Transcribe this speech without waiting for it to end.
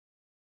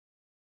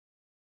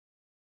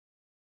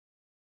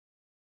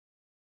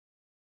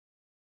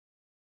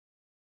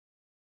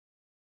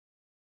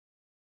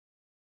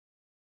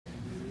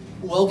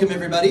Welcome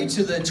everybody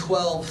to the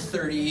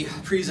 12:30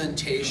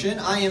 presentation.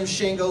 I am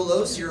Shango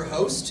Los, your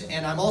host,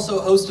 and I'm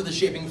also host of the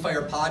Shaping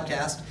Fire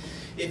podcast.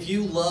 If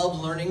you love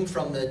learning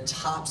from the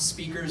top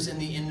speakers in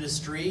the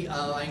industry,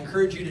 I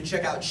encourage you to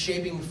check out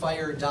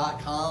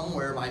shapingfire.com,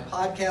 where my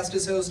podcast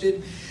is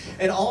hosted,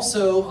 and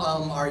also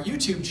our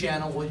YouTube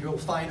channel, where you'll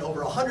find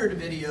over 100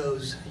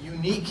 videos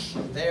unique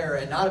there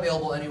and not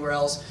available anywhere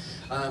else.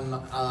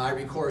 I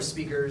record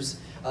speakers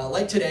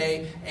like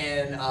today,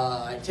 and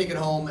I take it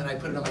home and I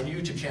put it on my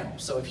YouTube channel.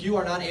 So if you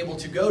are not able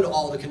to go to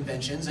all the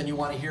conventions and you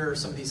want to hear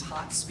some of these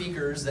hot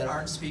speakers that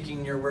aren't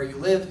speaking near where you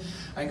live,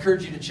 I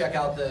encourage you to check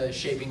out the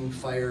Shaping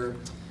Fire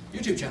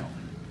YouTube channel.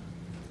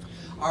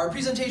 Our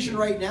presentation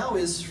right now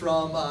is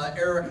from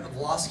Eric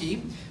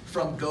Vlosky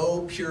from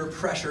Go Pure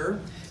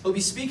Pressure. He'll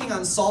be speaking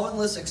on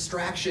solventless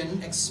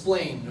extraction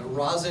explained,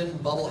 rosin,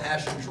 bubble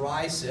hash, and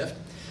dry sift.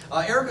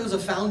 Eric is a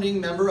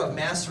founding member of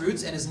Mass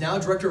Roots and is now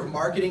Director of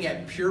Marketing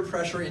at Pure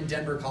Pressure in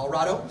Denver,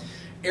 Colorado.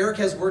 Eric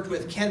has worked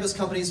with cannabis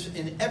companies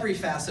in every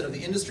facet of the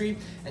industry,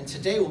 and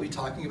today we'll be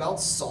talking about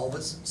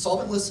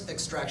solventless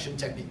extraction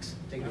techniques.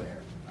 Take it away,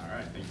 Eric. All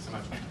right, thank you so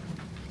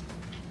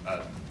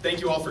much.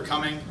 Thank you all for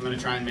coming. I'm going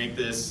to try and make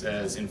this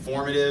as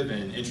informative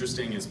and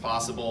interesting as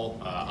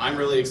possible. I'm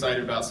really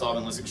excited about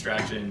solventless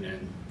extraction,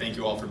 and thank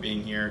you all for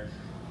being here.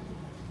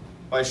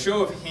 By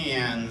show of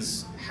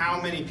hands,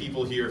 how many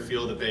people here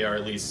feel that they are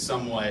at least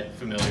somewhat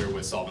familiar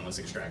with solventless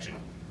extraction?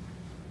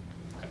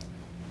 Okay.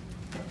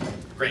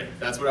 Great,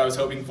 that's what I was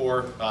hoping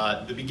for.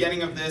 The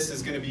beginning of this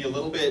is going to be a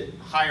little bit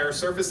higher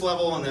surface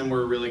level, and then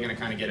we're really going to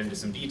kind of get into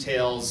some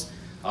details.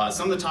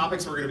 Some of the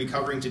topics we're going to be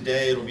covering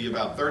today, it'll be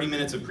about 30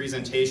 minutes of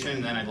presentation,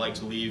 and then I'd like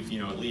to leave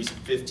at least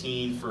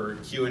 15 for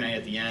Q&A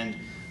at the end.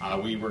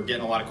 We were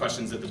getting a lot of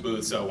questions at the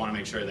booth, so I want to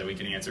make sure that we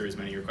can answer as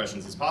many of your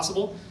questions as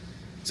possible.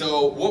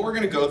 So what we're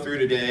going to go through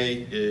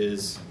today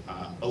is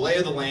a lay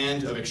of the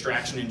land of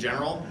extraction in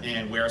general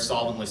and where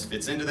solventless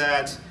fits into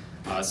that,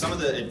 some of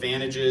the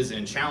advantages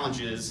and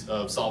challenges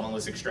of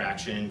solventless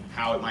extraction,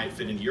 how it might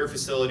fit into your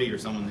facility or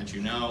someone that you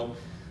know,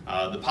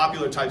 the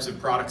popular types of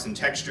products and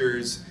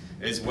textures,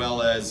 as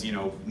well as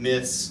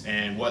myths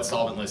and what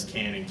solventless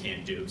can and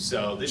can't do.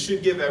 So this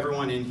should give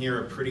everyone in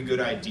here a pretty good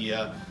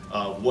idea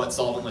of what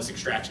solventless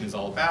extraction is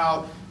all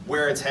about,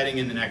 where it's heading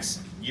in the next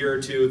year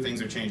or two.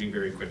 Things are changing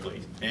very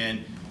quickly.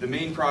 And the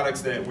main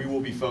products that we will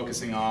be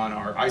focusing on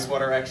are ice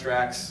water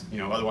extracts,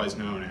 otherwise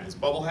known as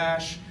bubble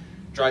hash,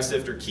 dry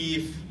sift or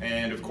keef,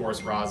 and of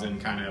course rosin,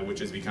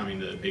 which is becoming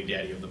the big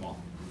daddy of them all.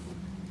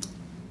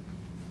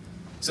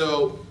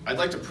 So I'd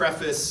like to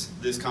preface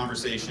this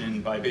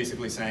conversation by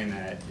basically saying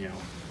that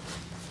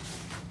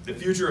the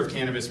future of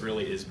cannabis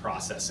really is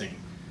processing.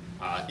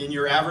 In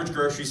your average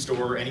grocery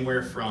store,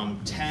 anywhere from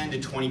 10 to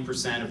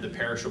 20% of the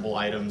perishable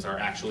items are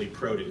actually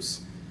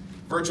produce.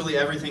 Virtually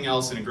everything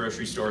else in a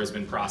grocery store has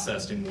been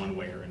processed in one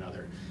way or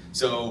another.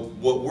 So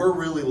what we're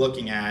really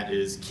looking at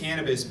is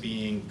cannabis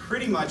being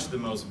pretty much the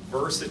most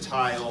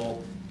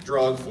versatile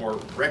drug for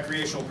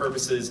recreational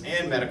purposes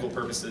and medical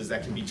purposes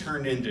that can be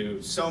turned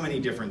into so many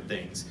different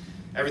things.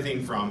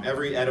 Everything from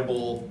every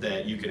edible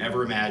that you can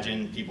ever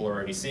imagine, people are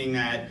already seeing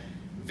that,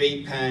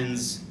 vape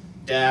pens,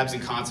 dabs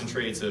and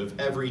concentrates of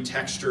every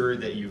texture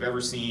that you've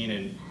ever seen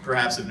and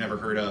perhaps have never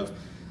heard of.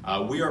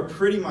 We are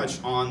pretty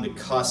much on the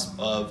cusp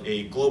of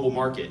a global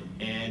market,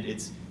 and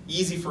it's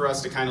easy for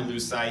us to kind of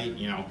lose sight,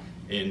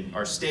 in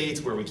our states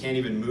where we can't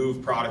even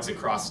move products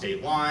across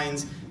state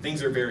lines.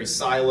 Things are very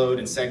siloed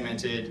and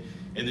segmented.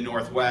 In the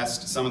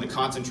Northwest, some of the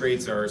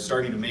concentrates are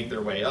starting to make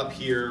their way up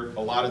here.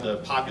 A lot of the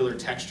popular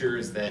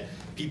textures that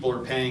people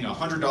are paying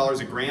 $100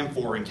 a gram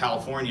for in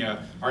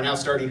California are now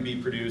starting to be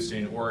produced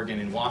in Oregon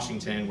and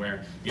Washington,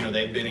 where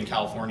they've been in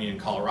California and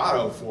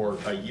Colorado for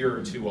a year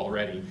or two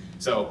already.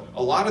 So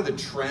a lot of the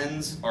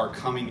trends are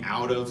coming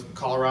out of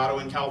Colorado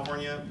and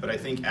California, but I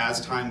think as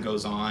time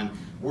goes on,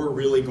 we're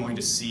really going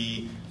to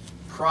see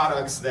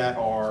products that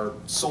are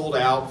sold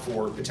out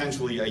for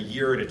potentially a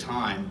year at a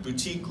time.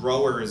 Boutique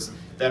growers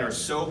that are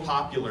so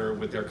popular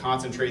with their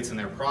concentrates and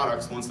their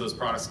products, once those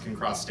products can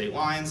cross state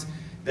lines,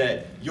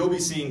 that you'll be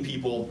seeing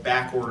people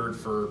back ordered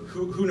for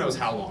who knows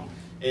how long.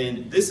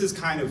 And this is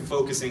kind of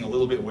focusing a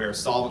little bit where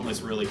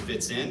solventless really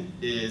fits in,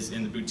 is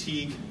in the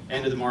boutique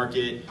end of the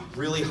market,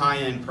 really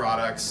high-end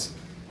products.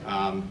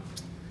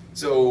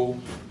 So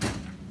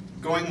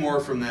going more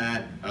from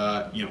that,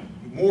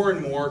 more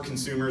and more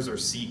consumers are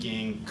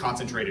seeking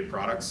concentrated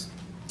products.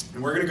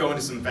 And we're going to go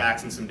into some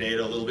facts and some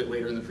data a little bit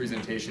later in the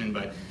presentation,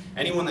 but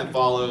anyone that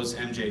follows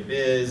MJ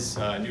Biz,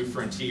 New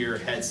Frontier,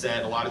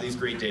 Headset, a lot of these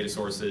great data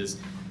sources,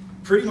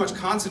 pretty much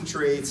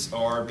concentrates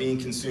are being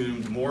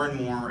consumed more and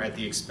more at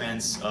the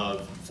expense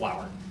of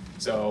flower.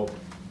 So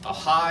a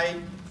high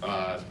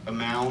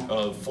amount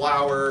of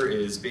flower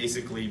is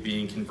basically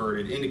being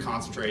converted into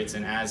concentrates,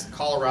 and as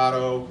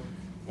Colorado,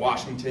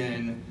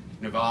 Washington,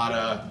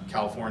 Nevada,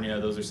 California,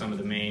 those are some of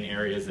the main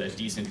areas that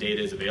decent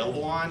data is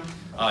available on.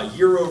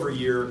 Year over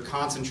year,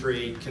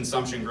 concentrate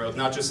consumption growth,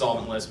 not just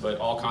solventless, but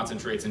all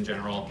concentrates in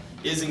general,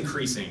 is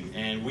increasing.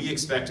 And we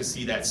expect to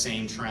see that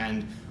same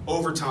trend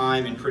over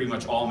time in pretty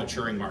much all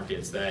maturing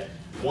markets, that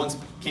once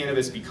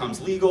cannabis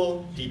becomes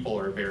legal, people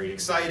are very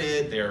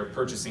excited, they're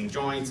purchasing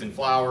joints and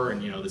flower,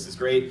 and this is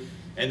great.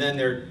 And then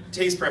their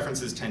taste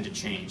preferences tend to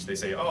change. They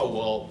say, oh,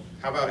 well,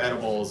 how about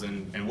edibles,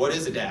 and what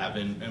is a dab,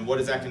 and what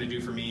is that going to do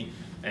for me?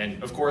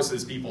 And of course,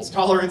 as people's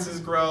tolerances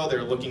grow,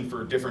 they're looking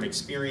for different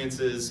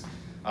experiences.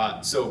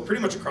 So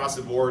pretty much across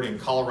the board in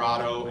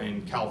Colorado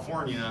and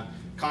California,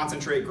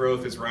 concentrate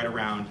growth is right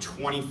around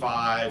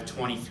 25,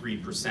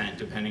 23%,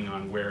 depending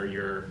on where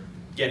you're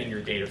getting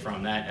your data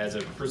from, that as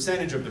a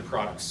percentage of the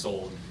products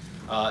sold.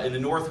 In the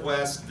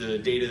Northwest, the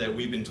data that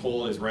we've been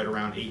told is right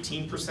around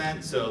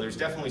 18%, so there's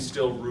definitely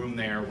still room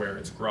there where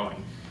it's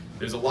growing.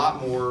 There's a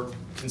lot more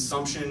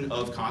consumption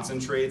of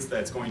concentrates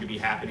that's going to be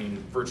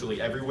happening virtually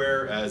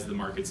everywhere as the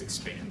markets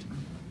expand.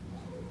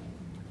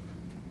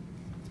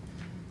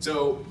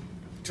 So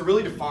to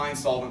really define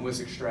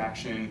solventless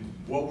extraction,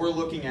 what we're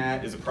looking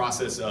at is a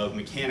process of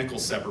mechanical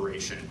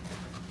separation.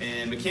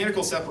 And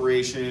mechanical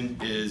separation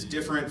is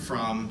different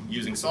from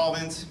using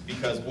solvents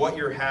because what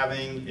you're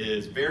having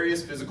is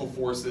various physical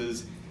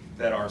forces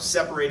that are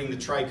separating the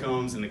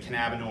trichomes and the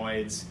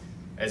cannabinoids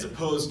as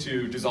opposed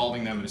to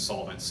dissolving them in a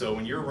solvent. So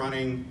when you're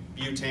running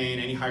butane,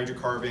 any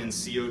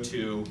hydrocarbons,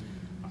 CO2,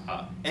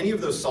 any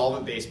of those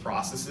solvent-based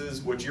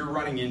processes, what you're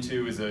running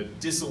into is a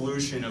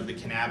dissolution of the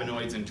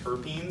cannabinoids and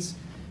terpenes,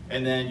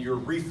 and then you're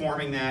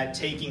reforming that,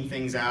 taking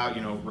things out,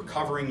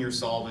 recovering your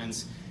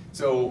solvents.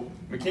 So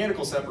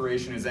mechanical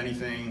separation is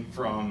anything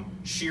from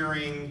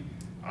shearing,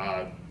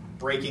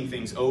 breaking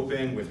things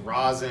open with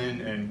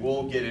rosin, and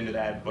we'll get into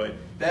that, but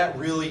that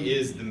really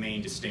is the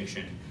main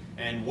distinction.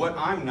 And what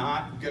I'm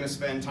not going to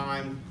spend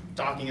time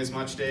talking as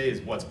much today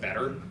is what's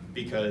better,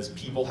 because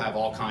people have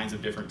all kinds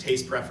of different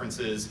taste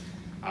preferences.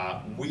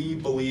 We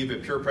believe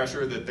at Pure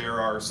Pressure that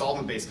there are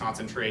solvent-based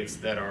concentrates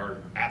that are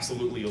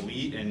absolutely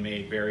elite and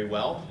made very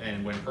well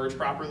and when purged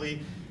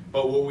properly.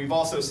 But what we've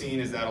also seen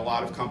is that a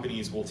lot of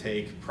companies will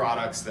take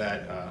products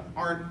that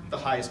aren't the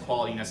highest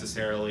quality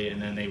necessarily,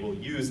 and then they will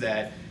use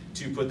that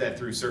to put that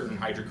through certain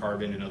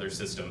hydrocarbon and other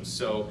systems.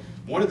 So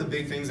one of the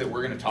big things that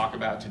we're going to talk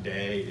about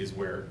today is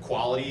where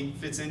quality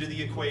fits into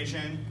the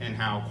equation and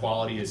how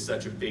quality is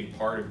such a big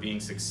part of being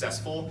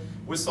successful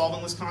with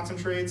solventless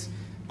concentrates.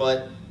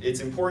 But it's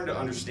important to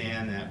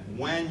understand that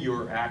when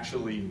you're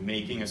actually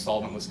making a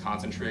solventless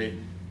concentrate,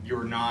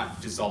 you're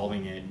not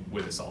dissolving it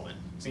with a solvent.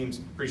 Seems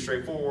pretty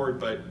straightforward,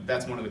 but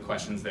that's one of the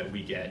questions that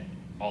we get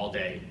all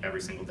day,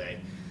 every single day.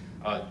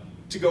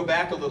 To go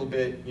back a little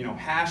bit,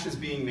 hash is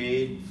being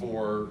made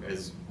for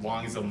as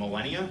long as a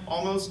millennia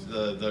almost.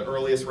 The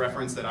earliest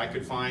reference that I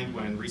could find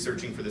when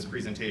researching for this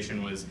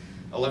presentation was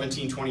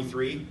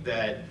 1123,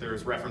 that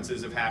there's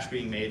references of hash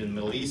being made in the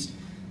Middle East.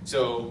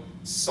 So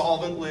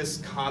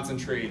solventless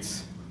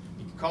concentrates,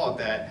 you could call it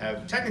that,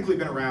 have technically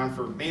been around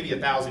for maybe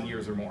 1,000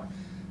 years or more.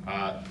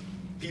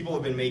 People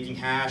have been making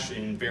hash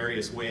in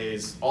various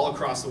ways all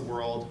across the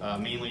world,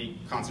 mainly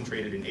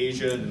concentrated in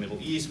Asia and the Middle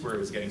East where it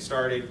was getting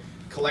started,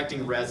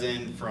 collecting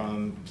resin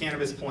from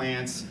cannabis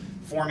plants,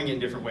 forming it in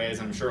different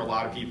ways. I'm sure a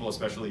lot of people,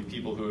 especially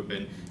people who have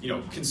been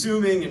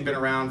consuming and been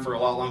around for a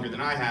lot longer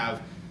than I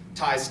have,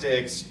 Thai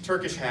sticks,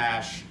 Turkish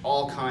hash,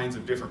 all kinds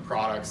of different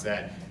products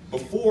that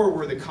before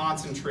were the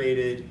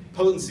concentrated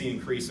potency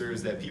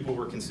increasers that people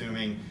were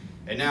consuming.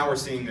 And now we're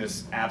seeing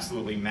this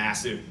absolutely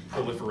massive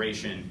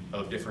proliferation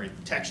of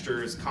different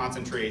textures,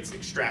 concentrates,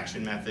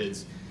 extraction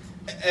methods,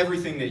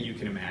 everything that you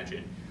can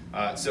imagine.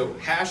 So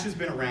hash has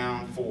been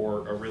around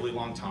for a really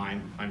long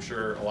time. I'm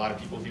sure a lot of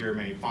people here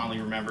may fondly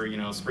remember,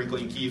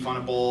 sprinkling keef on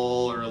a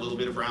bowl or a little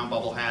bit of brown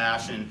bubble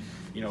hash and,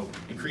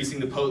 increasing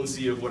the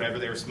potency of whatever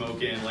they were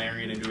smoking and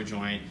layering it into a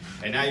joint.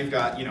 And now you've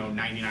got,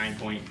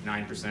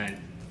 99.9%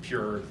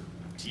 pure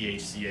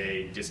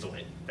THCA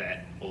distillate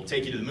that will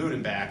take you to the moon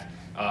and back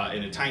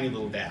in a tiny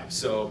little dab.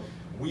 So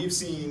we've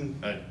seen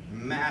a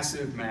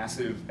massive,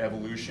 massive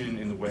evolution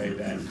in the way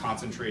that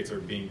concentrates are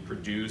being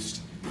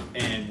produced,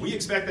 and we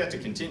expect that to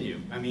continue.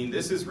 I mean,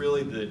 this is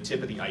really the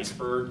tip of the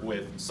iceberg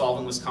with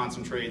solventless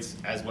concentrates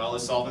as well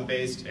as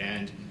solvent-based,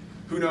 and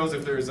who knows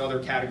if there's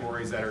other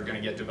categories that are going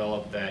to get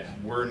developed that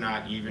we're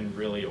not even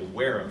really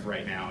aware of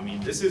right now. I mean,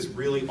 this is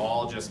really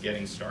all just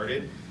getting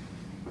started.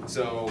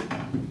 So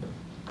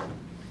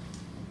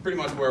pretty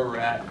much where we're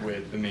at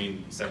with the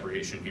main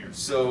separation here.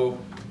 So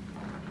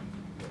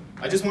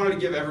I just wanted to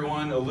give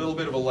everyone a little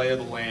bit of a lay of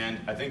the land.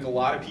 I think a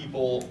lot of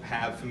people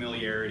have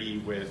familiarity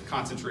with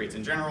concentrates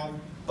in general,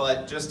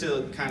 but just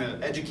to kind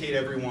of educate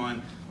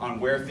everyone on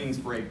where things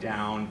break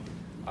down,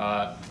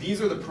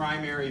 these are the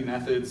primary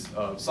methods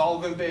of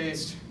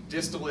solvent-based.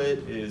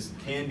 Distillate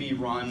can be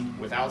run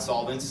without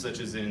solvents,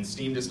 such as in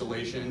steam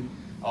distillation,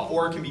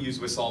 or it can be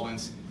used with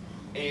solvents.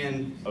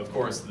 And of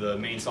course, the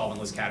main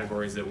solventless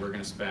categories that we're going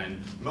to spend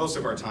most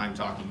of our time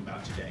talking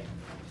about today.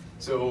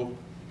 So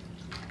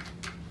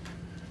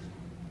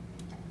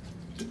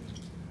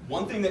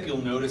one thing that you'll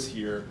notice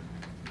here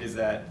is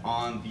that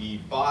on the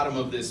bottom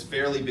of this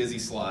fairly busy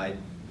slide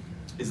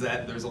is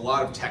that there's a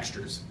lot of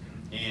textures.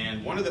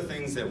 And one of the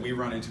things that we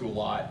run into a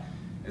lot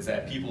is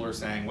that people are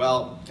saying,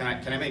 well, can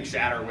I make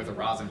shatter with a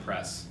rosin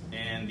press?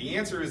 And the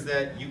answer is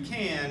that you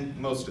can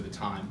most of the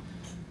time.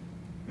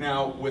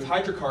 Now, with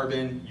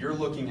hydrocarbon, you're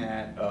looking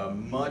at a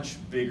much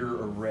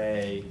bigger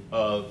array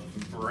of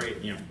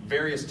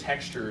various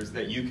textures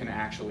that you can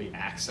actually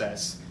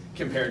access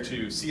compared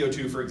to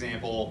CO2, for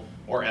example,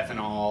 or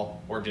ethanol,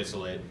 or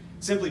distillate.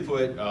 Simply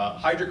put,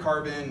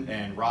 hydrocarbon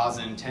and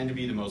rosin tend to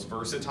be the most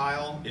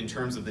versatile in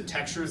terms of the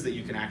textures that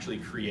you can actually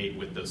create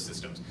with those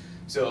systems.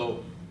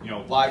 So,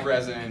 live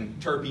resin,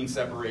 terpene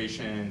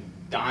separation,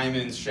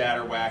 diamonds,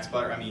 shatter, wax,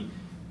 butter. I mean,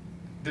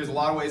 there's a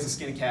lot of ways to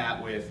skin a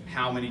cat with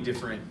how many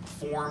different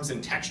forms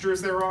and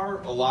textures there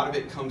are. A lot of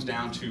it comes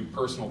down to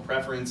personal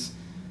preference.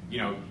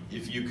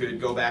 If you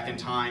could go back in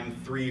time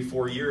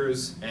 3-4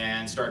 years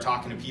and start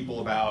talking to people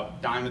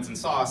about diamonds and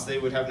sauce, they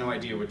would have no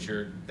idea what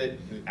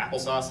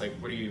applesauce, like,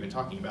 what are you even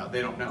talking about?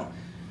 They don't know.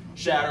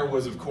 Shatter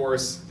was, of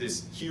course,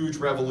 this huge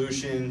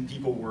revolution.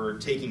 People were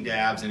taking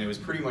dabs, and it was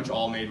pretty much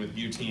all made with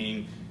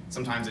butane,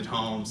 sometimes at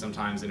home,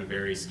 sometimes in a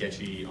very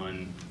sketchy,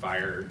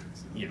 unfired,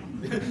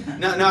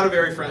 not a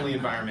very friendly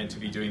environment to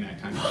be doing that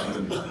kind of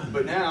thing.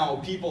 But now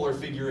people are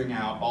figuring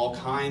out all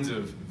kinds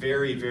of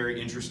very, very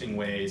interesting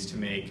ways to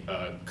make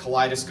a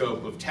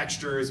kaleidoscope of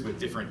textures with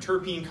different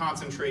terpene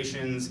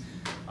concentrations,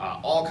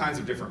 all kinds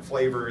of different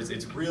flavors.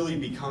 It's really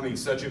becoming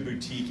such a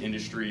boutique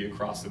industry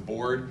across the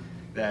board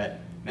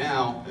that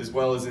now, as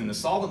well as in the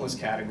solventless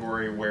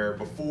category, where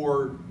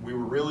before we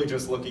were really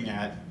just looking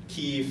at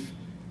keef,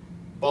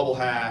 bubble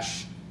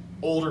hash,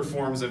 older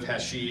forms of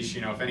hashish,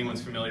 if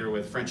anyone's familiar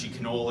with Frenchy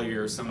cannoli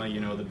or some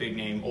of the big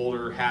name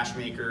older hash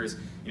makers,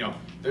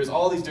 there's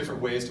all these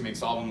different ways to make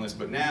solventless,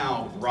 but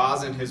now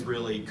rosin has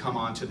really come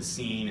onto the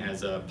scene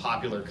as a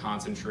popular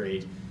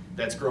concentrate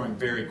that's growing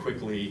very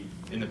quickly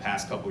in the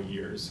past couple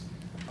years.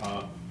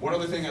 One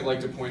other thing I'd like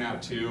to point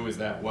out too is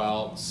that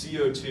while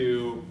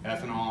CO2,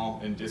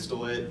 ethanol, and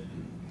distillate,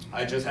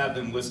 I just have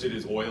them listed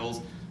as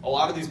oils, a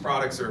lot of these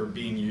products are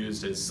being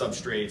used as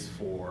substrates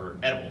for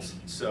edibles.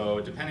 So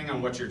depending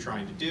on what you're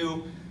trying to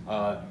do,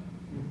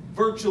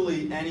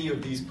 virtually any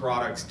of these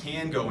products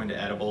can go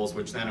into edibles,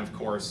 which then of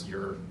course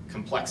your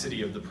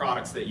complexity of the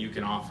products that you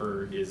can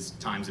offer is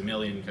times a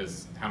million,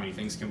 because how many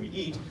things can we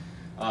eat?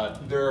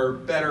 There are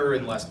better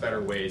and less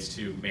better ways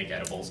to make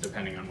edibles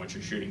depending on what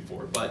you're shooting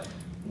for. But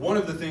one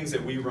of the things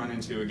that we run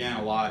into again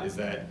a lot is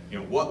that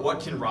what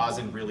can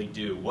rosin really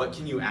do? What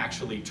can you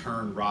actually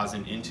turn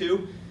rosin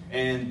into?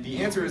 And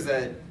the answer is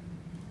that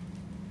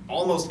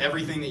almost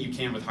everything that you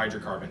can with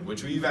hydrocarbon,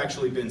 which we've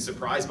actually been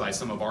surprised by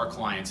some of our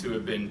clients who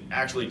have been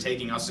actually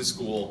taking us to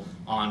school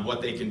on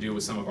what they can do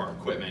with some of our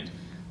equipment.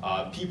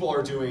 People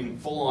are doing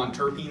full-on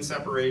terpene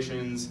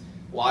separations,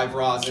 live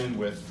rosin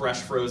with fresh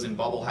frozen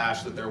bubble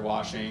hash that they're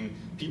washing.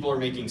 People are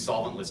making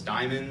solventless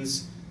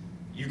diamonds.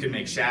 You can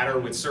make shatter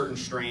with certain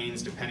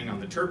strains depending on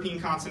the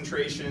terpene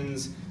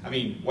concentrations. I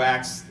mean,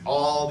 wax,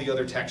 all the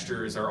other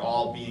textures are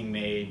all being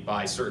made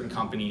by certain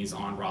companies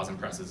on rosin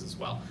presses as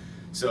well.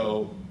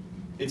 So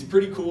it's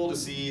pretty cool to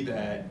see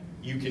that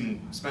you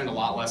can spend a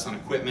lot less on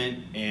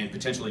equipment and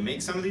potentially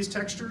make some of these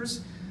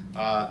textures.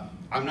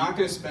 I'm not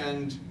going to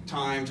spend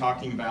time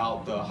talking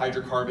about the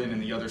hydrocarbon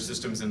and the other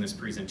systems in this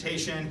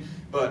presentation,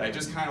 but I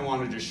just kind of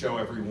wanted to show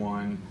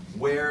everyone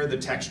where the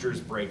textures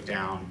break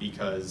down,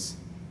 because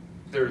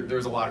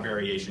there's a lot of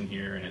variation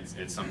here, and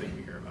it's something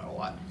we hear about a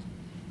lot.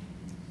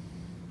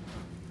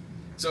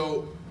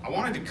 So I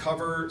wanted to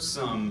cover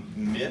some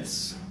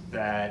myths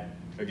that,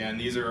 again,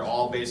 these are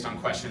all based on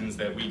questions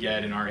that we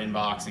get in our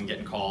inbox and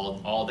getting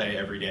called all day,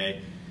 every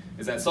day,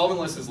 is that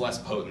solventless is less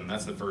potent.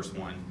 That's the first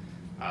one.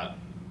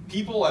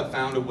 People have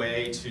found a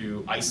way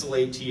to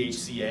isolate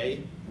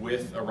THCA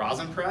with a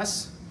rosin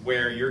press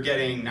where you're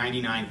getting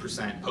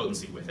 99%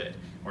 potency with it,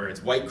 where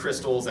it's white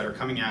crystals that are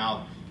coming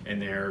out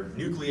and they're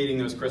nucleating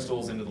those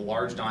crystals into the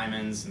large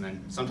diamonds, and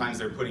then sometimes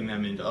they're putting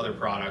them into other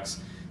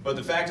products. But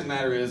the fact of the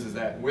matter is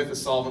that with a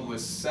solventless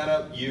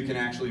setup, you can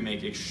actually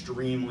make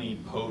extremely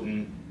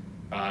potent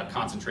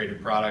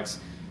concentrated products.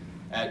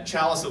 At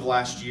Chalice of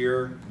last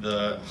year,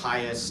 the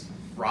highest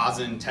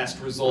rosin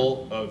test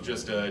result of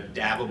just a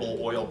dabbable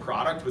oil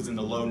product was in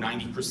the low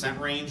 90%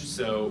 range,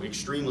 so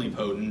extremely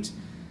potent.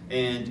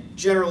 And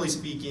generally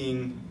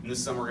speaking, and this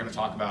is something we're going to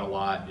talk about a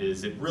lot,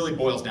 is it really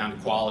boils down to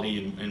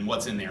quality and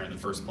what's in there in the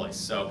first place.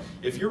 So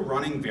if you're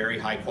running very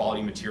high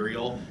quality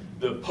material,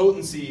 the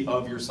potency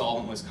of your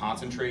solventless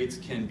concentrates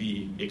can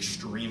be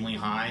extremely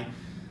high.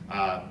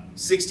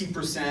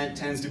 60%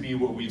 tends to be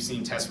what we've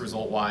seen test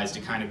result-wise to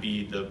kind of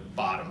be the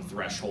bottom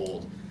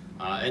threshold.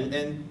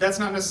 And that's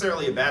not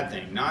necessarily a bad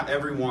thing. Not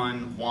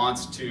everyone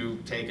wants to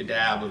take a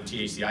dab of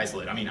THC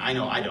isolate. I mean, I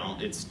know I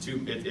don't.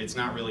 It's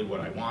not really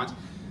what I want.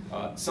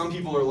 Some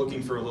people are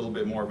looking for a little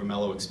bit more of a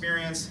mellow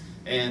experience,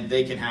 and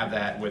they can have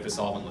that with a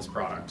solventless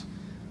product.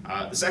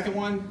 The second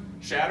one,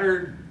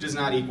 shatter does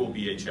not equal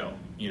BHO.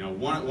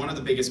 One of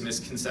the biggest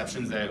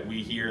misconceptions that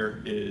we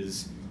hear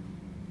is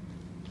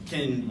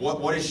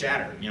what is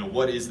shatter?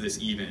 What is this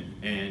even?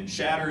 And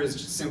shatter is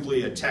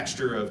simply a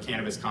texture of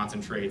cannabis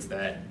concentrates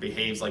that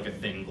behaves like a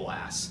thin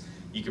glass.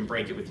 You can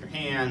break it with your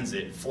hands,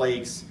 it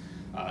flakes.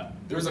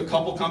 There's a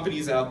couple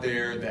companies out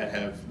there that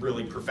have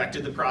really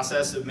perfected the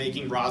process of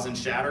making rosin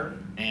shatter,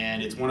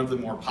 and it's one of the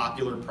more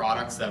popular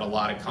products that a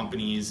lot of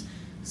companies,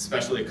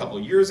 especially a couple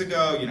years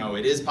ago,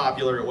 it is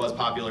popular, it was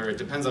popular, it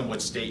depends on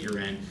which state you're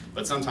in,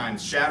 but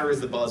sometimes shatter is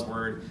the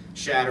buzzword,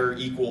 shatter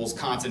equals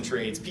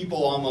concentrates.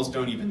 People almost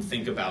don't even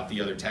think about the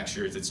other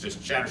textures, it's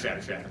just shatter,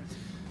 shatter, shatter.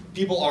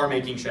 People are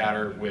making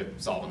shatter with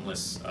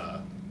solventless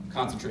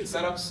concentrate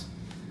setups.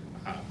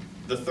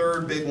 The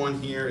third big one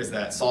here is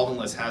that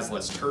solventless has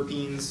less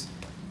terpenes.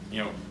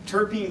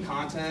 Terpene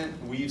content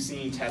we've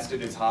seen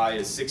tested as high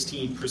as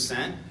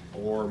 16%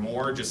 or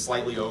more, just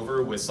slightly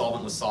over with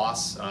solventless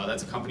sauce.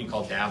 That's a company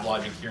called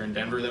Vlosky here in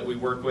Denver that we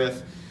work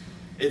with.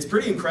 It's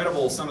pretty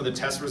incredible some of the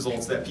test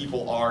results that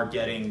people are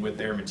getting with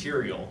their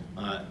material.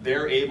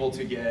 They're able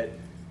to get,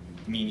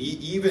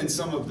 even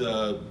some of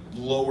the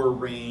lower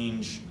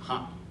range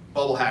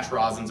bubble hash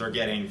rosins are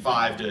getting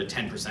 5 to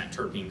 10%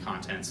 terpene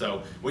content.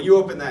 So when you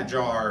open that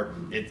jar,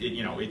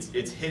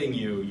 it's hitting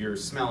you, you're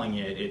smelling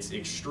it, it's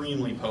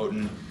extremely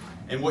potent.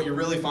 And what you're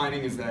really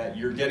finding is that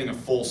you're getting a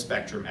full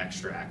spectrum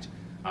extract.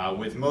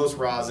 With most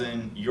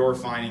rosin, you're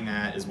finding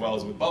that as well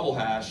as with bubble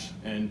hash.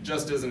 And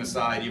just as an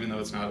aside, even though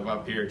it's not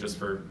up here, just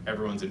for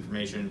everyone's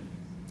information,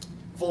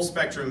 full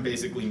spectrum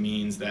basically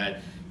means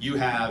that you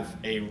have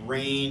a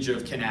range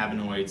of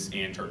cannabinoids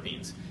and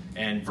terpenes.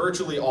 And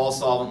virtually all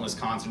solventless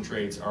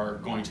concentrates are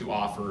going to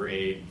offer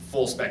a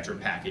full spectrum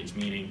package,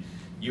 meaning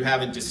you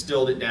haven't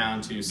distilled it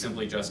down to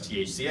simply just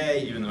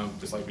THCA, even though,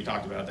 just like we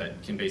talked about,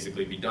 that can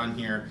basically be done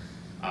here.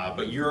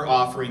 But you're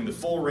offering the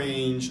full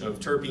range of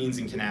terpenes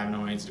and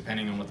cannabinoids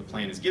depending on what the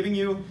plant is giving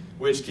you,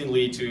 which can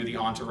lead to the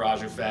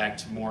entourage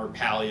effect, more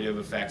palliative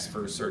effects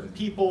for certain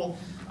people.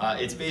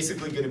 It's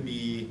basically going to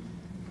be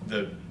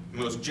the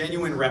most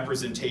genuine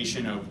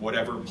representation of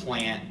whatever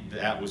plant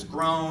that was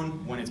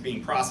grown. When it's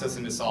being processed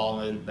into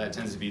solvent, that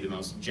tends to be the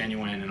most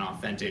genuine and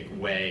authentic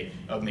way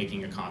of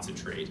making a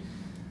concentrate.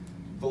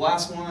 The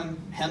last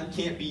one, hemp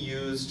can't be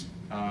used.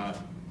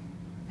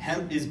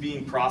 Hemp is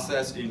being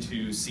processed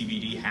into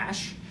CBD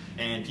hash,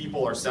 and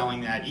people are selling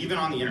that even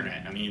on the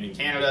internet. In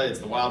Canada, it's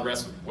the Wild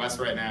West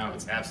right now.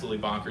 It's absolutely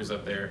bonkers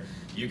up there.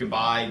 You can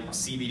buy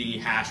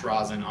CBD hash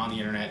rosin on the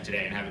internet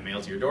today and have it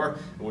mailed to your door.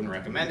 I wouldn't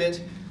recommend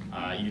it.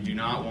 You do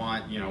not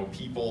want,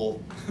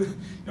 people, you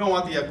don't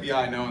want the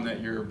FBI knowing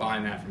that you're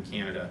buying that from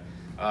Canada.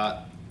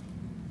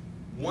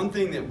 One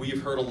thing that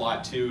we've heard a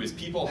lot too is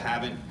people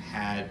haven't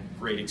had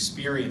great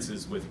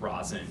experiences with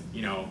rosin.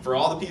 For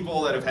all the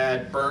people that have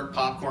had burnt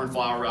popcorn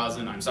flower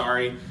rosin, I'm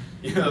sorry,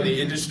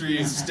 the industry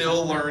is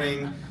still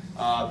learning.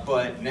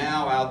 But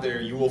now out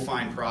there you will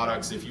find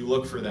products, if you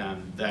look for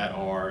them, that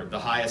are the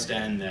highest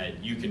end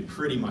that you can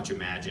pretty much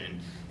imagine.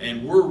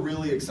 And we're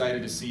really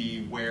excited to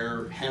see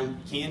where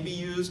hemp can be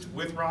used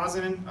with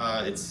rosin.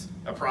 It's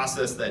a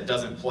process that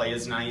doesn't play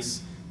as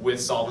nice with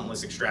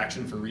solventless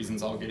extraction for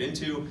reasons I'll get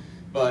into,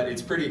 but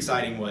it's pretty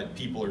exciting what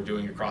people are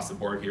doing across the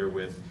board here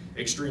with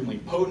extremely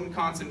potent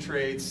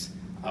concentrates,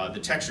 the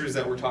textures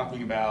that we're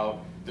talking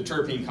about, the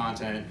terpene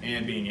content,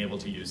 and being able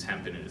to use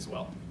hemp in it as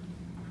well.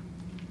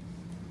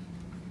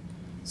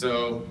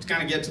 So to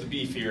kind of get to the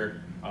beef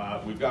here,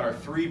 we've got our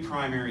three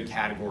primary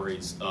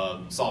categories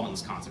of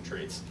solventless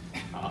concentrates.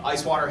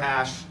 Ice water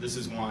hash, this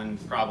is one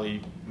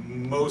probably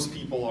most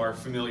people are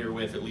familiar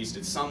with, at least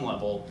at some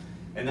level,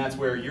 and that's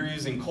where you're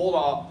using cold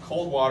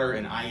water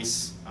and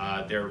ice.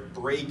 They're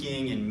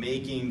breaking and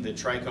making the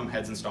trichome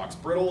heads and stalks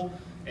brittle,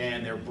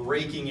 and they're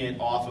breaking it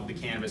off of the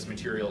cannabis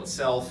material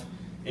itself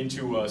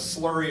into a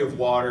slurry of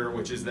water,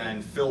 which is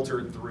then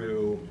filtered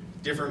through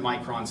different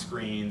micron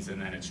screens,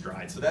 and then it's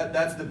dried. So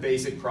that's the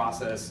basic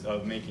process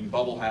of making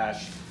bubble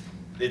hash.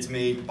 It's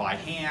made by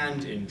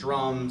hand in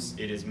drums.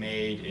 It is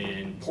made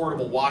in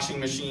portable washing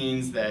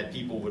machines that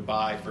people would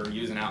buy for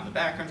using out in the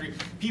backcountry.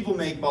 People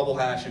make bubble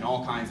hash in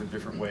all kinds of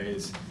different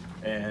ways,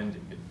 and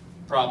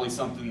probably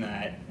something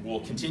that will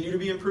continue to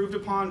be improved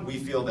upon. We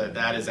feel that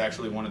that is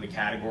actually one of the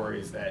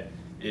categories that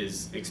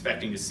is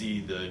expecting to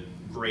see the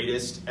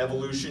greatest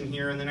evolution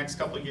here in the next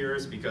couple of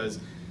years, because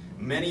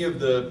many of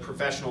the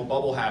professional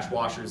bubble hash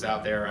washers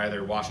out there are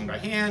either washing by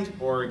hand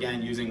or,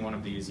 again, using one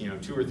of these,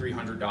 $200 or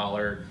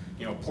 $300,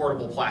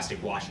 portable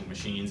plastic washing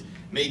machines,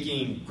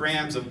 making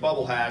grams of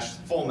bubble hash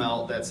full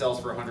melt that sells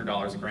for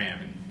 $100 a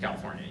gram in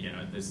California.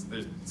 There's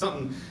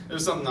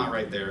something not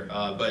right there.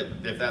 But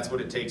if that's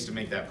what it takes to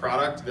make that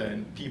product,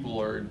 then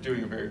people are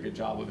doing a very good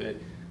job of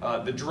it.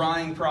 The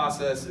drying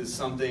process is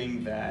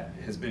something that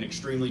has been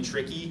extremely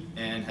tricky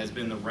and has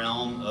been the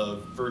realm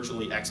of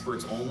virtually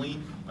experts only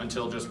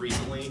until just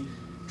recently.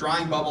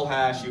 Drying bubble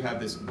hash, you have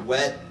this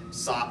wet,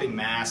 sopping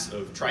mass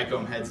of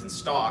trichome heads and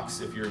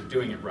stalks if you're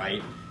doing it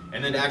right.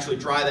 And then to actually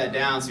dry that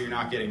down so you're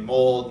not getting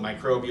mold,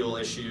 microbial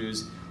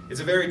issues, it's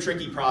a very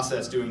tricky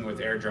process doing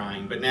with air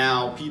drying. But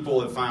now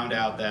people have found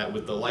out that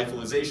with the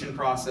lyophilization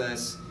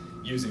process,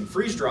 using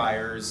freeze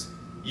dryers,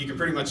 you can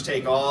pretty much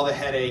take all the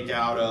headache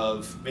out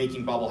of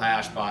making bubble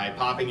hash by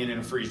popping it in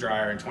a freeze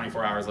dryer, and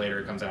 24 hours later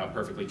it comes out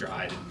perfectly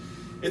dried.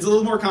 It's a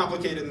little more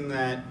complicated than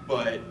that,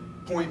 but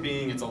point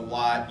being, it's a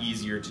lot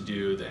easier to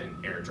do than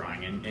air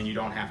drying, and you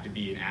don't have to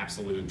be an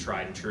absolute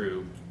tried and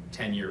true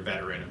 10-year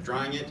veteran of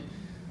drying it.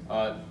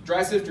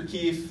 Dry sift or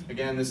keef,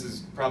 again, this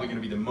is probably going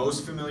to be the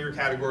most familiar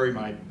category.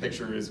 My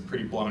picture is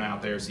pretty blown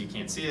out there so you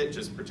can't see it.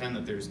 Just pretend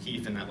that there's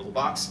keef in that little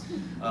box.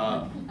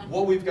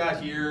 What we've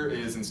got here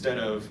is, instead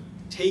of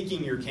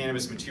taking your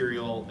cannabis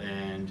material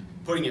and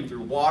putting it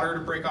through water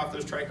to break off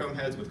those trichome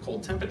heads with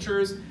cold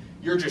temperatures,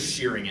 you're just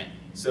shearing it.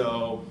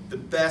 So the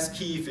best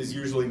keef is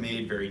usually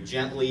made very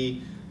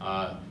gently.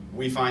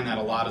 We find that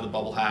a lot of the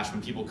bubble hash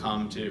when people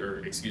come to,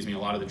 or excuse me, a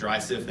lot of the dry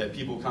sift that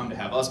people come to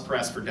have us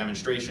press for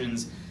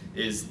demonstrations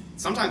is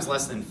sometimes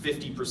less than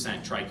 50%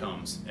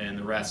 trichomes, and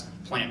the rest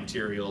plant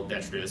material,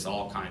 detritus,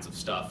 all kinds of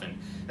stuff, and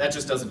that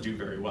just doesn't do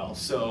very well.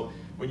 So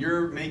when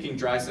you're making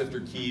dry sift or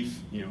keef,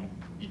 you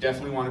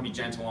definitely want to be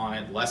gentle on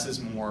it. Less is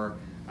more.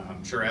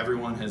 I'm sure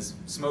everyone has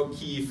smoked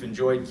keef,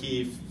 enjoyed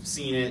keef,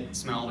 seen it,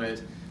 smelled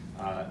it.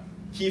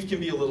 Keef can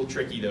be a little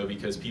tricky though,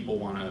 because people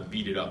want to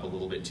beat it up a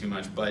little bit too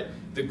much, but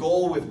the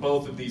goal with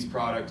both of these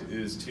products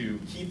is to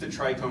keep the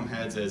trichome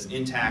heads as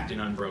intact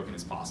and unbroken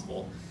as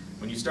possible.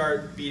 When you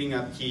start beating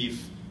up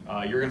keef,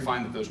 you're going to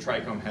find that those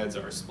trichome heads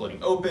are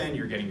splitting open,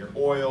 you're getting your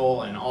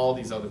oil and all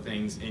these other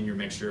things in your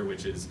mixture,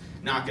 which is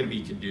not going to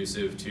be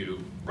conducive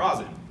to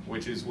rosin,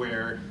 which is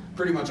where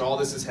pretty much all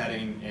this is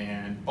heading,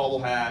 and bubble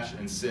hash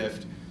and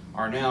sift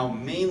are now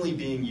mainly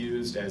being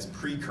used as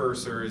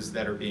precursors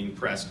that are being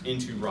pressed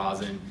into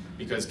rosin,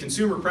 because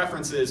consumer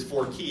preferences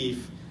for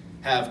keef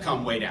have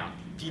come way down.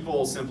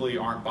 People simply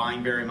aren't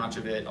buying very much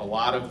of it. A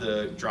lot of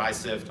the dry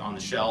sift on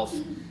the shelf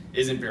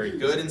isn't very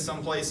good in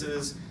some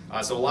places,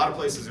 so a lot of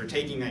places are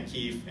taking that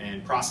keef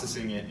and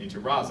processing it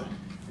into rosin.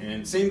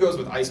 And same goes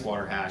with ice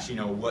water hash.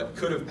 What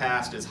could have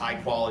passed as high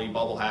quality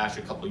bubble hash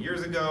a couple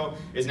years ago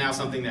is now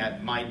something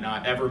that might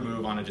not ever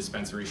move on a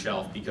dispensary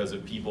shelf because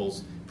of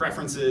people's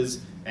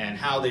preferences and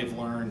how they've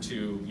learned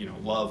to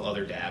love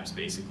other dabs,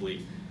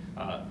 basically.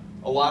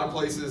 A lot of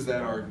places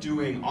that are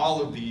doing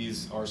all of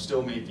these are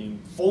still making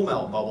full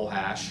melt bubble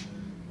hash,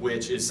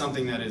 which is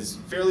something that is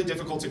fairly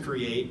difficult to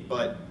create,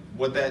 but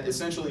what that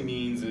essentially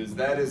means is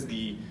that is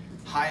the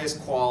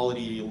highest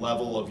quality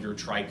level of your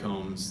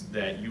trichomes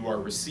that you are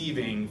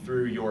receiving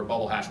through your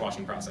bubble hash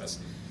washing process.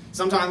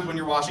 Sometimes when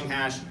you're washing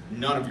hash,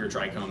 none of your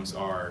trichomes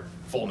are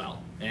full melt.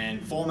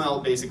 And full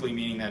melt basically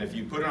meaning that if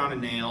you put it on a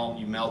nail,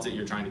 you melt it,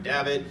 you're trying to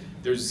dab it,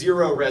 there's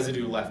zero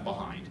residue left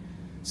behind.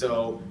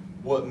 So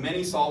what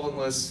many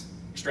solventless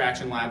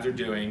extraction labs are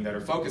doing that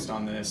are focused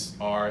on this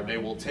are they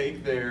will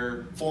take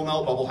their full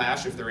melt bubble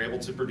hash, if they're able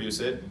to produce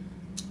it,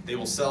 they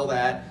will sell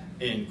that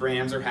in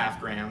grams or half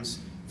grams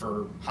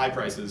for high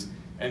prices,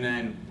 and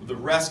then the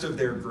rest of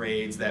their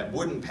grades that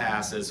wouldn't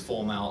pass as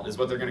full melt is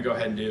what they're going to go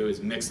ahead and do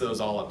is mix those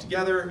all up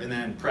together and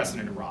then press it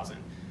into rosin.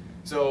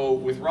 So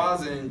with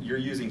rosin, you're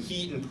using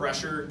heat and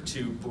pressure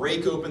to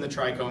break open the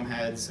trichome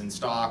heads and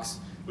stalks,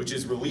 which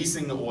is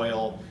releasing the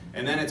oil,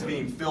 and then it's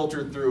being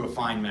filtered through a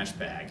fine mesh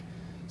bag.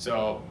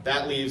 So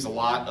that leaves a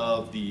lot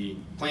of the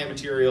plant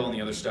material and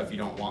the other stuff you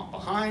don't want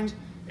behind.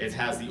 It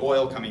has the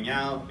oil coming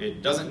out.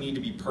 It doesn't need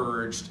to be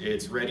purged.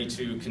 It's ready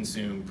to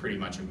consume pretty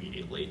much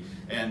immediately.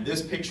 And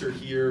this picture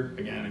here,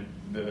 again,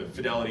 the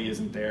fidelity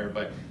isn't there,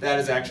 but that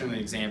is actually an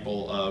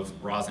example of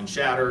rosin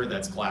shatter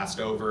that's glassed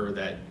over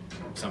that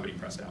somebody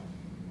pressed out.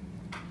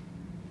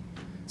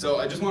 So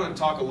I just want to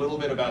talk a little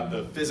bit about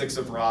the physics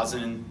of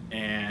rosin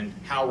and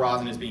how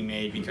rosin is being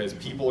made, because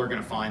people are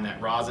going to find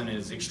that rosin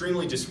is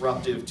extremely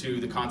disruptive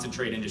to the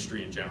concentrate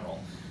industry in general.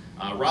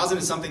 Rosin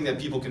is something that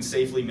people can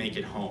safely make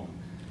at home.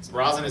 So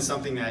rosin is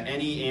something that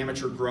any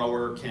amateur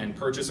grower can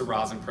purchase a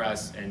rosin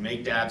press and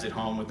make dabs at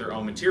home with their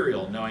own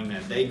material, knowing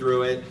that they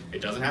grew it,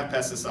 it doesn't have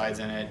pesticides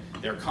in it,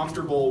 they're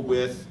comfortable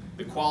with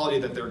the quality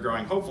that they're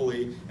growing,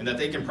 hopefully, and that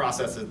they can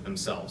process it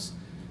themselves.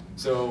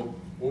 So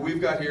what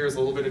we've got here is a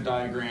little bit of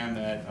diagram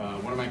that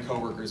one of my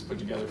coworkers put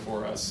together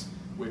for us,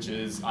 which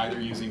is either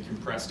using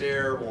compressed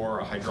air or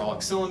a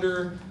hydraulic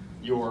cylinder.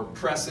 You're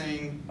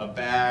pressing a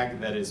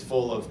bag that is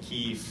full of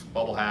keef,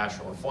 bubble hash,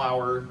 or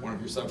flour, one of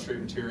your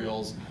substrate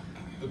materials.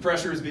 The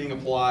pressure is being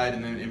applied,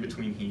 and then in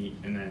between heat,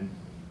 and then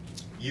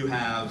you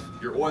have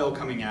your oil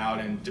coming out,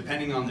 and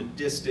depending on the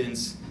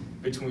distance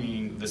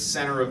between the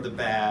center of the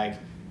bag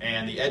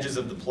and the edges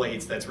of the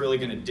plates, that's really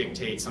going to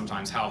dictate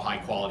sometimes how high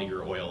quality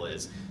your oil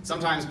is.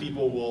 Sometimes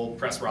people will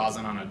press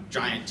rosin on a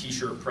giant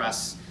t-shirt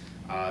press.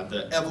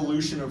 The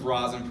evolution of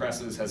rosin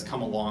presses has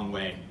come a long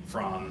way,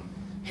 from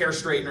hair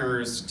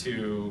straighteners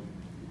to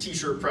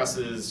t-shirt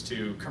presses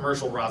to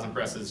commercial rosin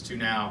presses to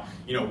now,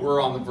 we're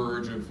on the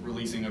verge of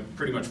releasing a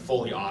pretty much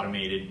fully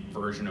automated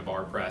version of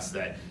our press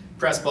that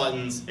press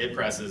buttons, it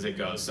presses, it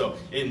goes. So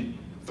in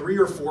 3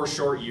 or 4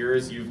 short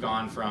years, you've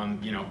gone from,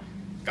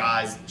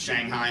 guys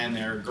Shanghaiing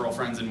their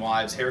girlfriends and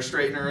wives hair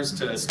straighteners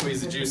to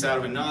squeeze the juice out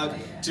of a nug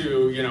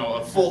to,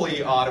 a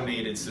fully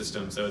automated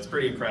system. So it's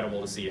pretty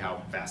incredible to see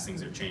how fast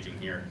things are changing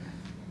here.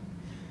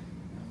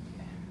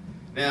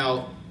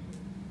 Now,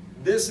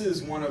 this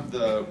is one of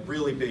the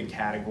really big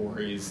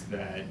categories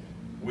that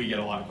we get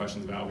a lot of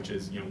questions about, which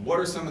is, what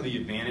are some of the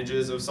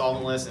advantages of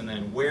solventless, and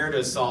then where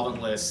does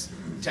solventless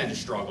tend to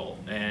struggle?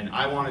 And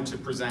I wanted to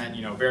present,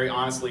 very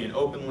honestly and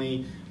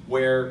openly,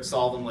 where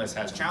solventless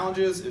has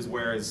challenges is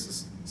where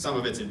some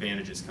of its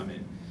advantages come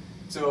in.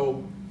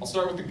 So I'll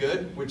start with the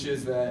good, which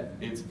is that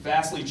it's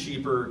vastly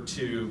cheaper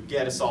to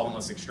get a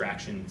solventless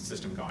extraction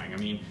system going. I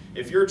mean,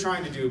 if you're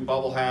trying to do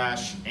bubble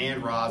hash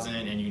and rosin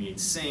and you need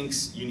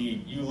sinks,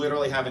 you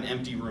literally have an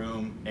empty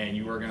room and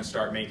you are going to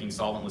start making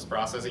solventless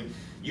processing,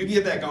 you can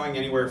get that going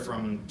anywhere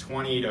from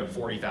 $20,000 to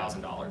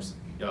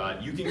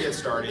 $40,000. You can get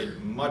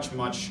started much,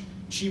 much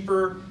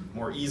cheaper,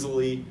 more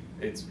easily.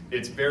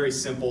 It's very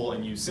simple,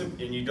 and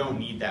you don't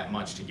need that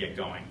much to get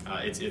going.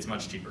 It's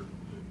much cheaper.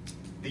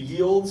 The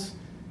yields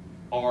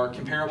are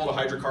comparable to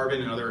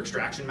hydrocarbon and other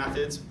extraction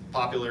methods,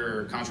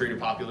 contrary to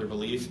popular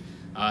belief.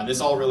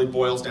 This all really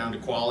boils down to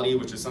quality,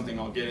 which is something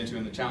I'll get into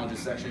in the challenges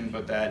section,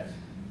 but that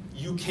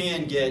you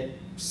can get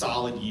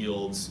solid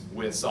yields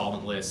with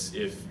solventless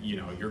if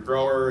your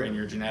grower and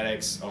your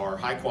genetics are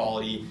high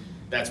quality.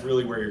 That's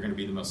really where you're going to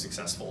be the most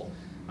successful.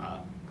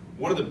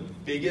 One of the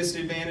biggest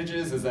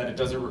advantages is that it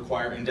doesn't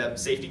require in-depth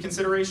safety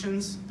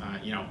considerations.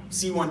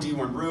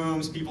 C1D1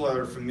 rooms, people that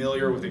are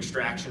familiar with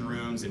extraction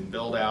rooms and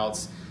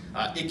build-outs,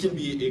 it can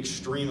be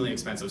extremely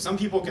expensive. Some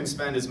people can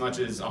spend as much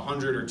as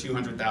 $100,000 or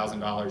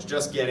 $200,000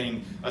 just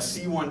getting a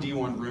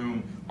C1D1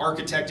 room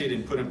architected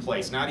and put in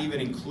place, not even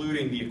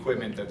including the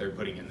equipment that they're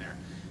putting in there.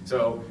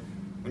 So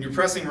when you're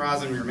pressing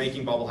rosin, you're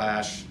making bubble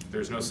hash,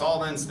 there's no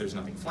solvents, there's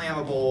nothing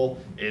flammable,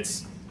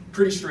 it's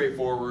pretty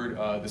straightforward.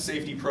 The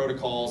safety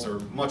protocols are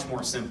much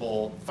more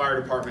simple.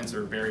 Fire departments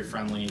are very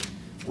friendly.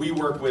 We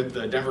work with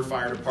the Denver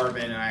Fire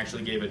Department, and I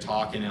actually gave a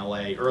talk in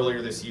LA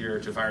earlier this year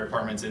to fire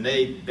departments, and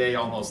they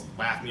almost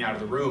laughed me out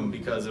of the room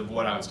because of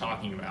what I was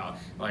talking about.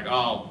 Like,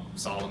 oh,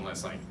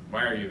 solventless, like,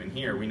 why are you even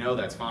here? We know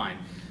that's fine.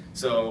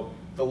 So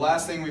the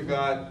last thing we've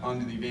got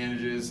under the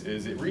advantages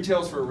is it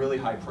retails for a really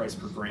high price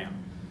per gram.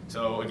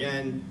 So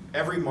again,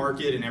 every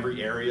market and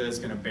every area is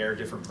going to bear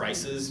different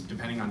prices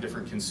depending on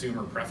different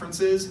consumer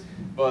preferences.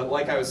 But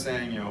like I was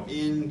saying,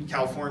 in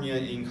California,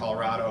 in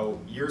Colorado,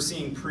 you're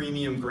seeing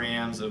premium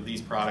grams of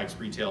these products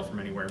retail from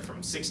anywhere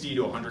from $60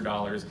 to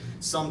 $100,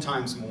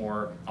 sometimes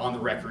more on the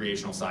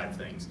recreational side of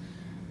things.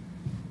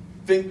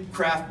 Think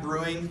craft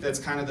brewing, that's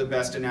kind of the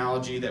best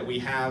analogy that we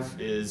have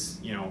is,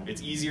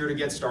 it's easier to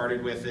get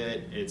started with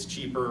it, it's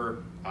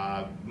cheaper.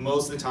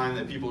 Most of the time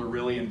that people are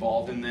really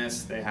involved in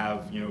this, they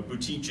have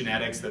boutique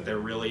genetics that they're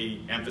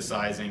really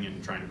emphasizing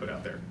and trying to put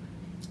out there.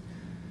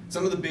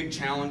 Some of the big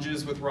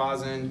challenges with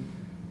rosin,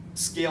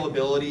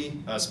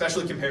 scalability,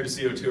 especially compared to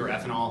CO2 or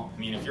ethanol. I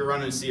mean, if you're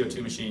running a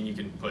CO2 machine, you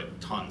can put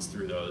tons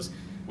through those.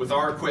 With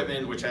our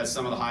equipment, which has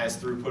some of the highest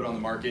throughput on the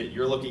market,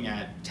 you're looking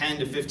at 10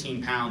 to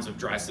 15 pounds of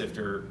dry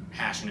sifter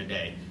hash in a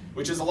day,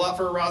 which is a lot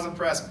for a rosin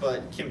press,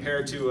 but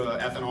compared to a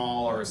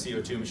ethanol or a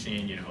CO2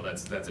 machine,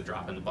 that's a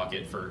drop in the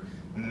bucket for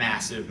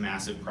massive,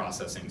 massive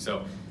processing.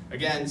 So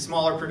again,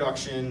 smaller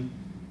production.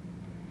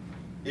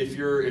 If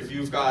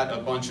you've got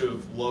a bunch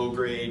of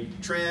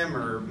low-grade trim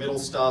or middle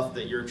stuff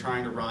that you're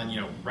trying to run,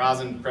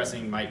 rosin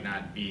pressing might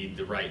not be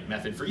the right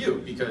method for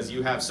you because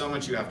you have so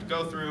much you have to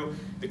go through.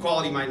 The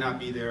quality might not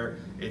be there.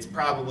 It's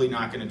probably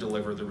not going to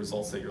deliver the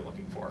results that you're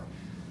looking for.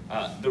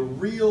 The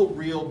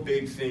real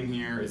big thing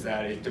here is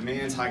that it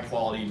demands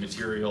high-quality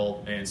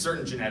material and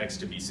certain genetics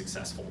to be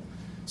successful.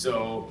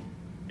 So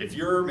if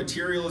your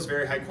material is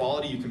very high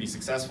quality, you can be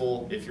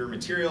successful. If your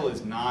material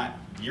is not,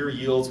 your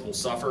yields will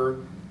suffer.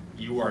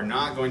 You are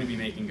not going to be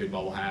making good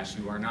bubble hash,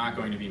 you are not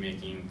going to be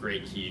making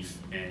great keef,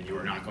 and you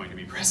are not going to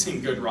be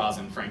pressing good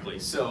rosin, frankly.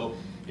 So,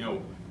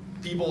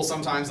 people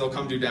sometimes they'll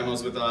come do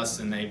demos with us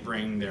and they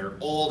bring their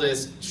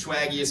oldest,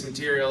 swaggiest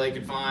material they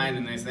could find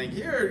and they think,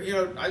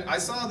 here, I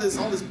saw all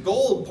this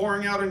gold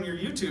pouring out on your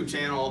YouTube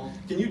channel,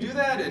 can you do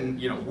that? And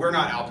we're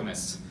not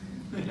alchemists.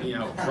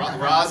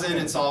 Rosin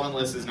and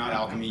solventless is not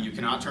alchemy. You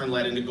cannot turn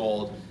lead into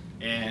gold.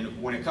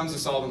 And when it comes to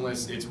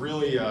solventless, it's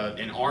really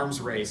an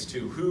arms race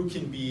to who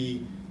can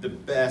be the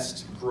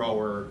best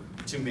grower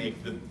to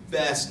make the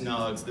best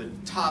nugs, the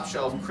top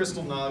shelf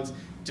crystal nugs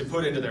to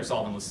put into their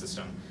solventless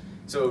system.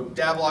 So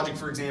DabLogic,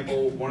 for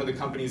example, one of the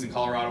companies in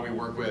Colorado we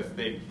work with,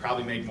 they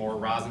probably make more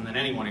rosin than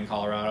anyone in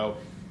Colorado.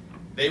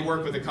 They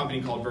work with a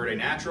company called Verde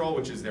Natural,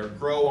 which is their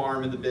grow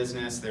arm of the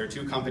business. There are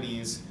two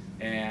companies,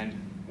 and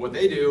what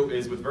they do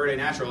is with Verde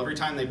Natural, every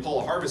time they pull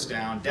a harvest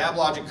down,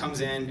 DabLogic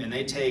comes in and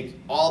they take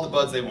all the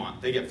buds they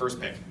want. They get first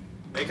pick.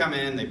 They come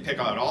in, they pick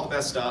out all the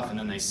best stuff, and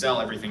then they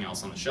sell everything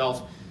else on the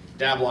shelf.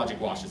 DabLogic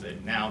washes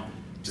it. Now,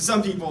 to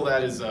some people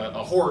that is a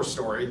horror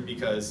story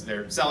because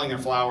they're selling their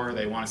flower,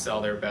 they want to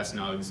sell their best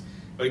nugs.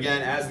 But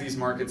again, as these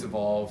markets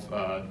evolve,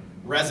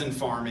 resin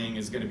farming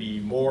is going to be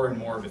more and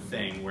more of a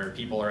thing where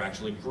people are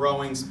actually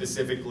growing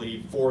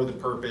specifically for the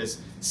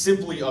purpose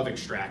simply of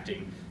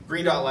extracting.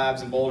 Green Dot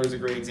Labs in Boulder is a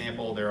great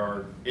example. There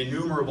are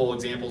innumerable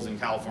examples in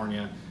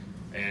California,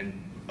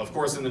 and Of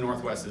course, in the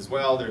Northwest as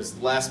well, there's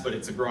less, but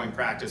it's a growing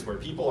practice where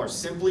people are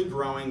simply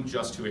growing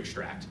just to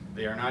extract.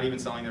 They are not even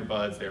selling their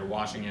buds, they're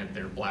washing it,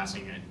 they're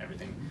blasting it,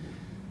 everything.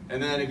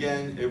 And then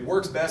again, it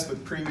works best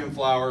with premium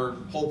flower,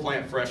 whole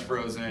plant fresh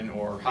frozen,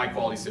 or high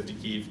quality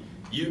sifted keef.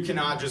 You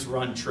cannot just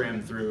run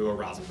trim through a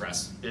rosin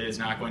press. It is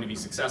not going to be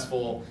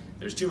successful.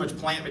 There's too much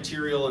plant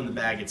material in the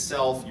bag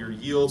itself. Your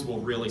yields will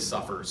really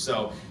suffer.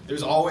 So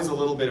there's always a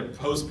little bit of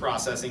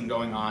post-processing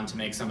going on to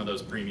make some of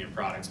those premium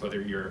products, whether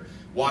you're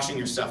washing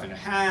your stuff into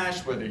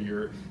hash, whether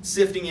you're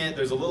sifting it.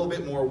 There's a little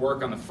bit more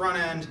work on the front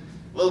end,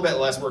 a little bit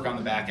less work on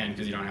the back end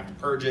because you don't have to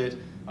purge it.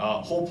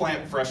 Whole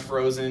plant fresh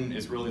frozen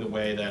is really the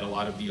way that a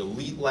lot of the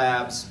elite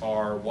labs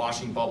are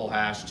washing bubble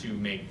hash to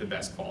make the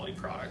best quality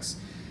products.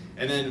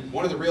 And then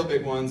one of the real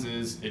big ones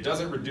is it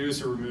doesn't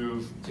reduce or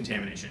remove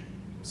contamination.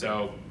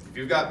 So if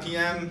you've got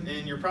PM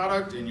in your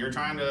product and you're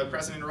trying to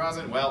press it into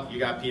rosin, well, you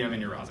got PM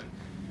in your rosin.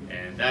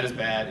 And that is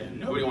bad, and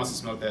nobody wants to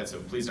smoke that, so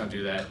please don't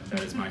do that.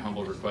 That is my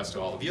humble request to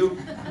all of you.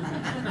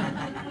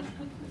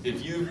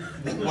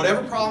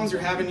 Whatever problems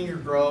you're having in your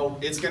grow,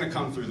 it's gonna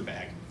come through the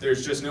bag.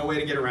 There's just no way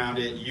to get around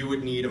it. You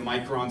would need a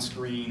micron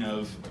screen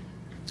of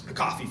a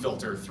coffee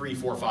filter, 3,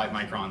 4, 5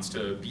 microns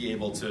to be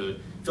able to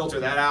filter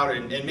that out,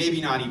 and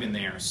maybe not even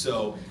there.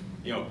 So,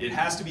 you know, it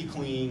has to be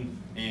clean,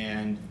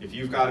 and if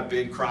you've got a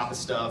big crop of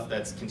stuff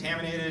that's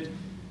contaminated,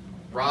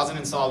 rosin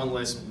and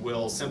solventless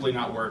will simply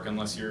not work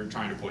unless you're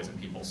trying to poison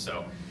people.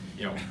 So,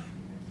 you know,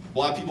 a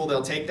lot of people,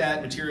 they'll take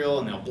that material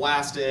and they'll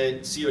blast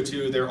it,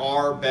 CO2. There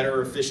are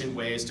better, efficient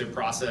ways to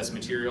process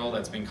material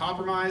that's been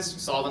compromised.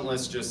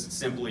 Solventless just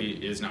simply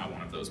is not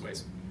one of those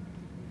ways.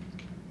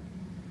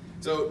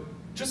 So,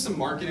 just some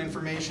market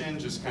information,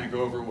 just kind of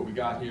go over what we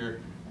got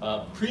here.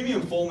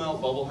 Premium full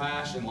melt bubble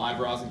hash and live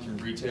rosin can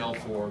retail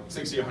for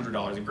 $60 to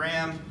 $100 a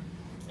gram.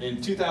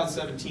 In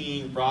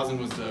 2017, rosin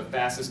was the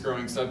fastest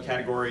growing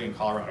subcategory in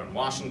Colorado and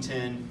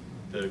Washington.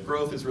 The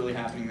growth is really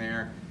happening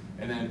there.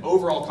 And then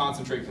overall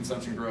concentrate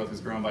consumption growth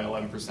has grown by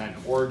 11%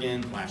 in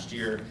Oregon last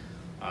year.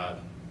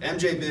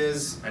 MJ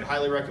Biz, I'd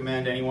highly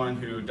recommend anyone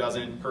who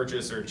doesn't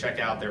purchase or check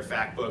out their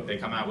fact book. They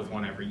come out with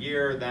one every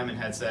year. Them and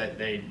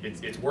Headset,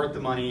 it's worth the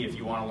money if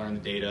you want to learn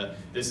the data.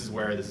 This is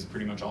where this is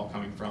pretty much all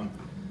coming from.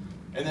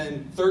 And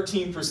then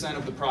 13%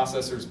 of the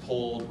processors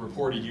polled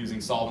reported using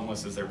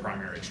solventless as their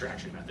primary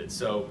extraction method.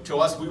 So to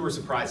us, we were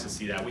surprised to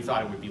see that. We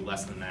thought it would be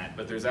less than that,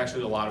 but there's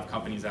actually a lot of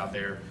companies out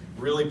there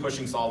really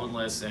pushing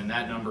solventless, and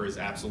that number is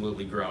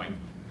absolutely growing.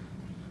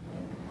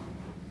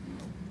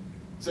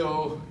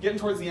 So getting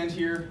towards the end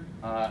here,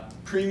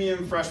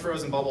 premium fresh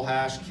frozen bubble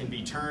hash can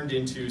be turned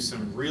into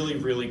some really,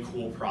 really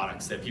cool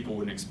products that people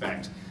wouldn't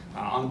expect.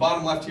 On the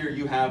bottom left here,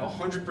 you have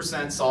 100%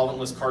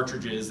 solventless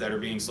cartridges that are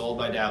being sold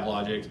by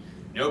DabLogic.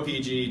 No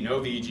PG, no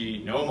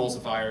VG, no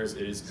emulsifiers.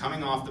 It is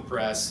coming off the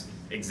press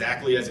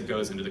exactly as it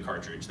goes into the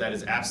cartridge. That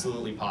is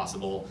absolutely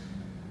possible.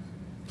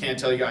 Can't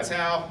tell you guys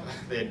how,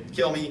 they'd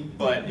kill me,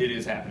 but it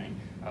is happening.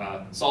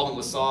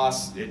 Solventless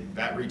sauce,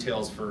 that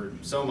retails for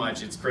so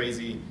much, it's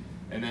crazy.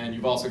 And then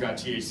you've also got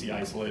THC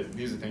isolate,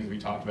 these are things we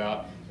talked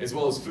about, as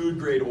well as food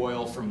grade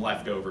oil from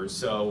leftovers.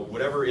 So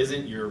whatever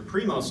isn't your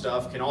primo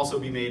stuff can also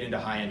be made into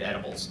high-end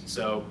edibles.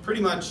 So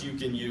pretty much you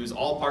can use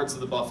all parts of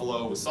the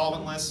buffalo with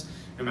solventless.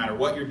 No matter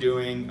what you're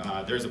doing,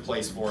 there's a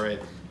place for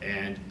it.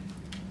 And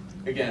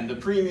again, the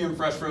premium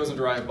fresh frozen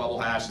derived bubble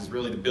hash is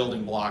really the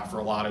building block for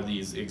a lot of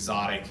these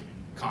exotic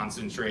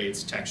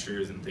concentrates,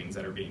 textures, and things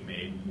that are being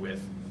made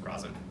with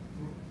rosin.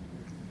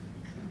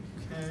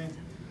 Okay.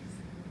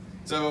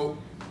 So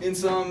in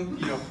some,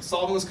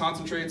 solventless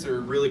concentrates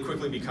are really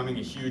quickly becoming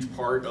a huge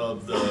part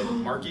of the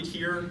market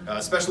here,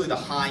 especially the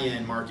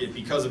high-end market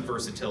because of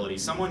versatility.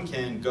 Someone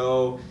can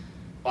go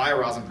buy a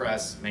rosin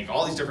press, make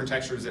all these different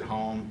textures at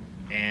home,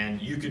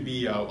 and you could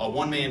be a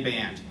one-man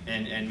band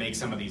and make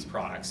some of these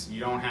products.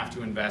 You don't have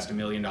to invest $1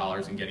 million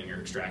in getting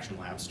your extraction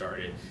lab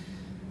started.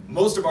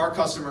 Most of our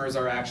customers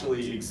are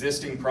actually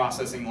existing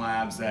processing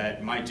labs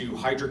that might do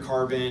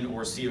hydrocarbon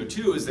or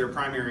CO2 as their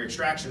primary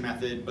extraction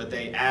method, but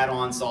they add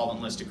on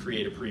solventless to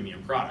create a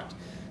premium product.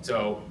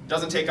 So it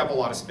doesn't take up a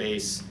lot of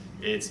space,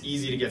 it's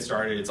easy to get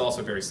started, it's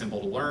also very simple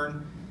to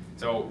learn.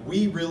 So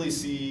we really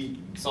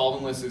see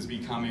solventless as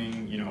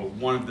becoming,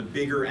 one of the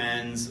bigger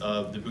ends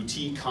of the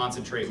boutique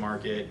concentrate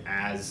market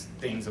as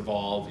things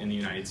evolve in the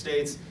United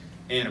States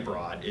and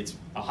abroad. It's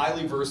a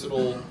highly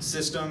versatile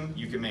system.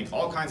 You can make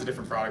all kinds of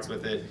different products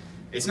with it.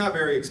 It's not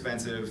very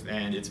expensive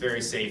and it's very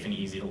safe and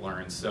easy to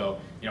learn. So,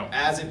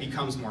 as it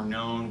becomes more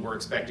known, we're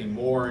expecting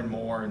more and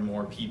more and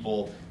more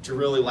people to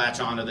really latch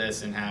onto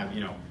this and have,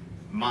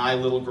 my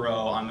little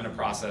grow, I'm going to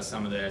process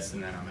some of this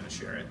and then I'm going to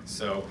share it.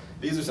 So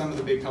these are some of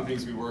the big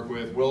companies we work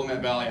with.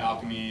 Willamette Valley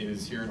Alchemy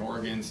is here in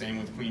Oregon, same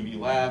with Queen Bee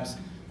Labs.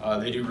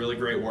 They do really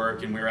great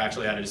work, and we were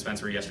actually at a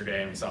dispensary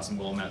yesterday and we saw some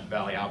Willamette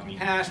Valley Alchemy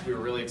hash. We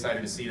were really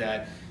excited to see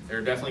that. There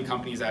are definitely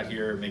companies out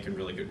here making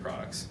really good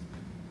products.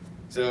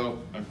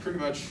 So I'm pretty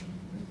much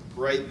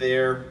right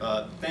there.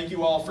 Thank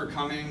you all for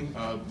coming.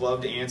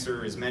 Love to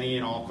answer as many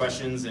and all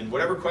questions, and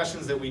whatever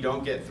questions that we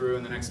don't get through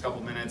in the next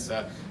couple minutes,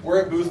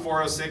 we're at booth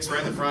 406 right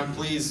in the front.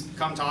 Please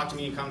come talk to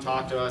me, come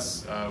talk to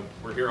us.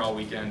 We're here all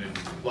weekend and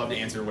love to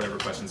answer whatever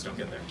questions don't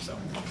get there.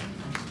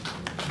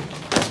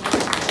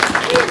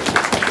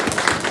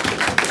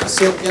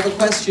 So if you have a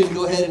question,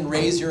 go ahead and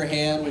raise your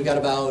hand. We've got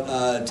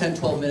about 10,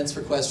 12 minutes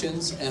for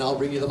questions, and I'll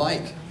bring you the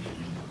mic.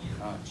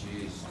 Oh,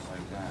 jeez,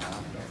 like that, huh?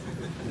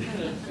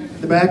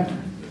 The back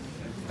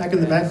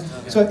in the back.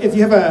 So if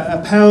you have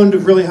a pound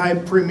of really high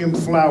premium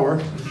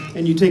flour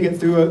and you take it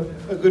through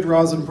a good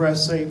rosin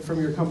press, say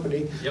from your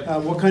company,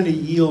 what kind of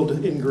yield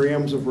in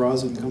grams of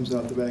rosin comes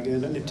out the back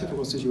end in a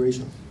typical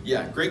situation?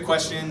 Yeah, great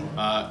question.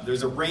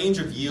 There's a range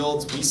of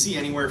yields. We see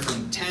anywhere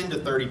from 10 to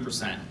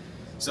 30%.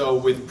 So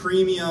with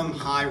premium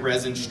high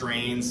resin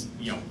strains,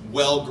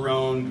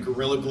 well-grown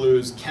Gorilla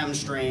Glues, chem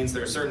strains,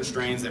 there are certain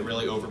strains that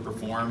really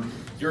overperform.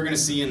 You're going to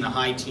see in the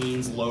high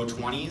teens, low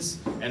 20s,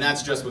 and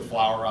that's just with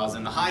flour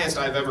rosin. The highest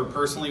I've ever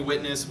personally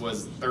witnessed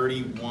was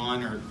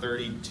 31 or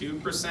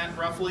 32%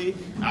 roughly.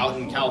 Out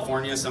in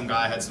California, some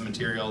guy had some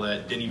material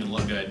that didn't even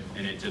look good,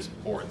 and it just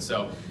poured.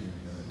 So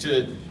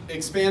to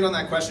expand on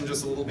that question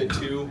just a little bit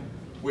too,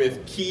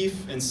 with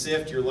keef and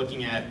sift, you're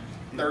looking at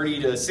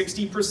 30 to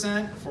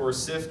 60% for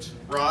sift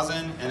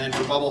rosin, and then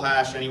for bubble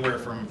hash, anywhere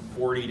from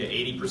 40 to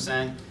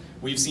 80%.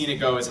 We've seen it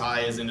go as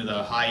high as into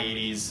the high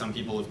 80s. Some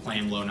people have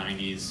claimed low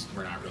 90s.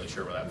 We're not really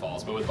sure where that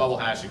falls, but with bubble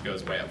hash, it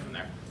goes way up from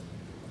there.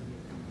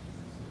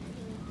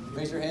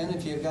 Raise your hand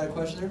if you've got a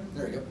question there.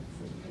 There we go.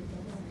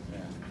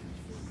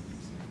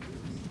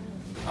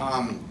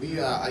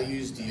 I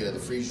used the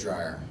freeze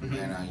dryer,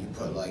 and you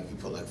put like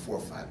 4 or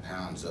 5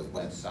 pounds of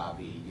wet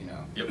soppy,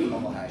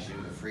 bubble hash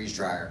into the freeze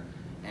dryer,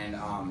 and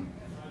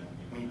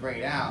when you break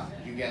it out,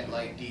 you get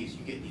these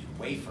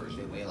wafers.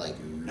 They weigh like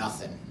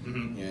nothing. You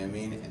know what I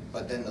mean?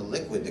 But then the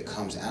liquid that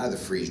comes out of the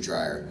freeze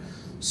dryer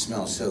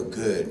smells so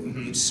good.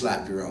 You'd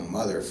slap your own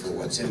mother for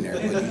what's in there,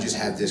 but you just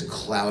have this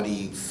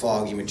cloudy,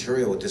 foggy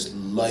material with this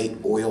light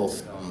oil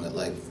film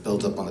that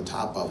builds up on the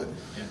top of it.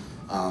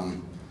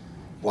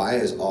 Why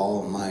is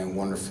all my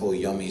wonderful,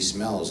 yummy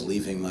smells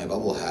leaving my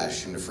bubble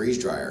hash in the freeze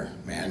dryer,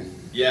 man?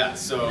 Yeah,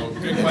 so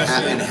good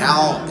question. And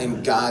how,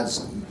 in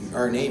God's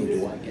name,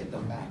 do I get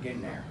them back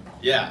in there?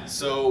 Yeah,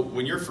 so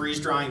when you're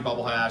freeze drying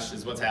bubble hash,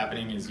 is what's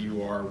happening is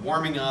you are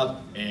warming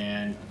up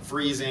and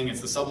freezing.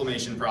 It's the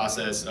sublimation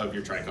process of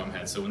your trichome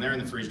head. So when they're in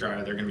the freeze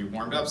dryer, they're going to be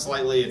warmed up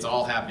slightly. It's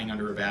all happening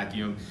under a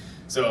vacuum.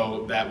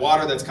 So that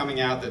water that's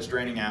coming out, that's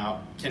draining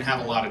out, can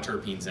have a lot of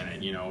terpenes in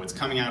it. It's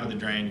coming out of the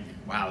drain.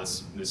 Wow,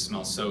 this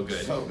smells so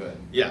good. So good.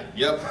 Yeah,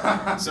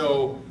 yep.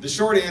 So the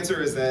short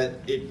answer is that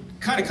it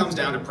kind of comes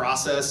down to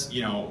process.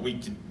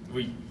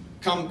 We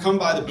come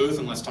by the booth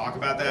and let's talk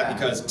about that,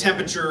 because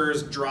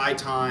temperatures, dry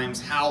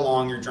times, how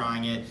long you're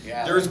drying it.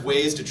 There's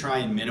ways to try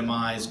and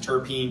minimize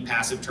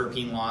passive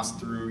terpene loss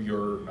through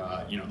your,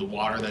 the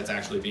water that's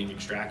actually being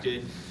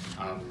extracted.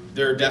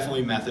 There are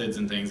definitely methods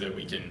and things that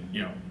we can,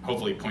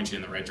 hopefully point you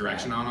in the right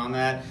direction on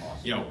that.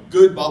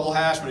 Good bubble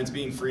hash, when it's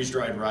being freeze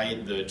dried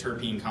right, the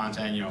terpene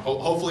content,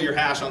 hopefully your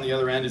hash on the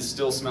other end is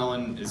still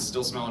smelling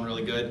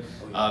really good.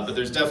 But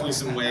there's definitely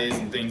some ways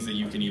and things that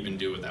you can even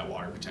do with that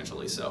water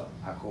potentially. So.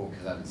 Cool,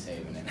 because I've been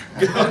saving it.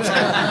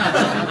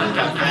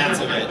 Got vats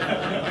of it.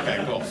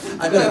 Okay, cool.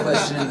 I've got a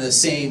question in the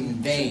same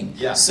vein.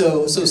 Yeah.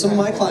 So some of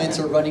my clients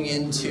are running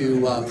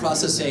into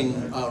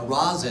processing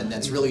rosin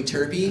that's really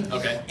terpy,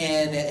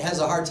 and it has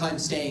a hard time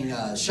staying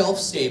shelf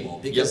stable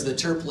because the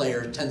terp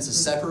layer tends to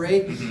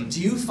separate. Do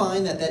you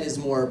find that is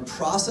more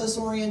process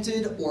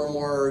oriented or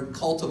more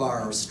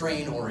cultivar or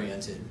strain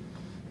oriented?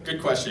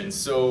 Good question.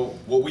 So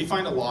what we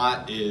find a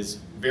lot is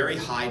very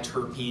high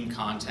terpene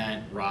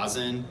content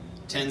rosin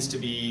tends to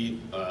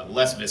be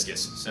less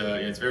viscous. So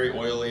it's very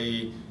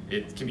oily.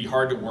 It can be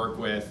hard to work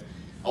with.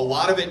 A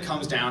lot of it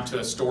comes down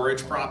to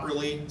storage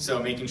properly, so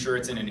making sure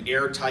it's in an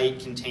airtight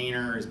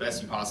container as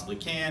best you possibly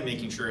can,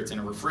 making sure it's in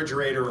a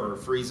refrigerator or a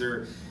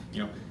freezer,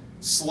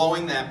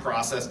 slowing that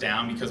process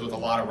down, because with a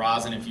lot of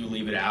rosin, if you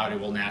leave it out, it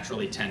will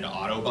naturally tend to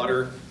auto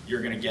butter.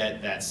 You're going to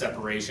get that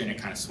separation, it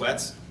kind of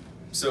sweats.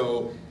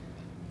 So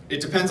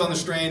it depends on the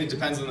strain, it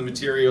depends on the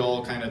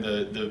material. Kind of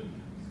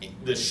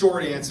the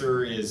short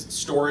answer is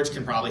storage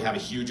can probably have a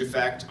huge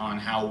effect on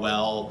how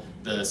well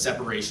the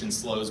separation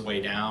slows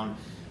way down.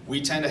 We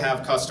tend to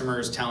have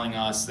customers telling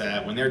us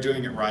that when they're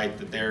doing it right,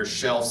 that their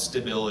shelf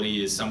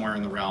stability is somewhere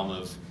in the realm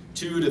of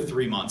 2 to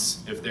 3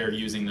 months if they're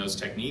using those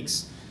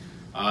techniques.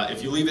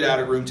 If you leave it out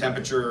at room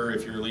temperature,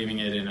 if you're leaving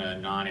it in a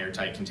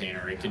non-airtight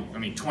container, it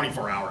can,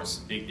 24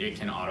 hours, it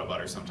can auto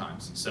butter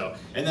sometimes. So,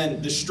 and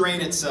then the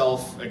strain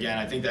itself, again,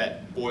 I think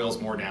that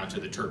boils more down to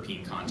the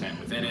terpene content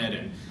within it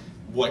and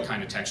what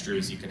kind of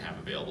textures you can have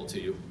available to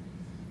you.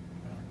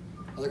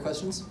 Other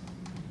questions?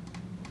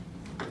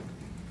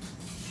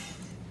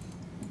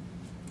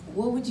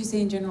 What would you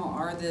say in general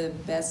are the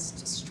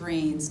best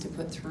strains to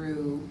put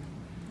through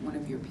one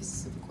of your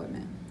pieces of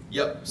equipment?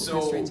 Yep. What kind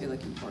of strains are you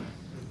looking for?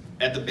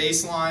 At the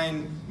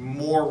baseline,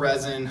 more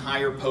resin,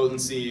 higher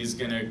potency is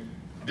going to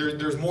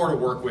there's more to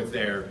work with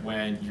there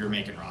when you're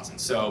making rosin.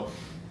 So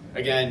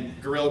again,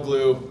 Gorilla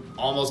Glue,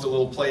 almost a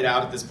little played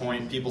out at this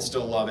point. People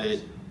still love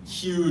it.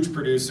 Huge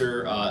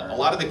producer. A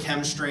lot of the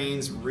chem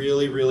strains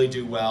really, really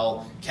do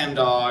well. Chem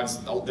Dogs,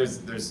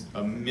 there's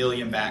a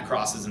million back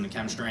crosses in the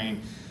chem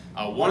strain.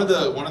 One of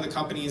the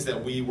companies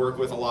that we work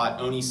with a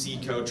lot, Oni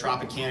Seedco,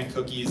 Tropicana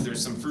Cookies,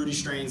 there's some fruity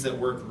strains that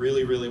work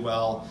really, really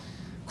well.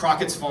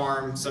 Crockett's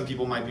Farm, some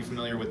people might be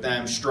familiar with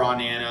them. Straw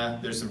Nana,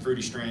 there's some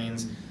fruity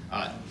strains.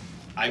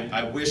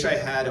 I wish I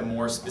had a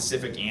more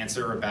specific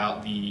answer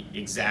about the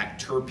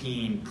exact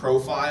terpene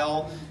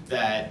profile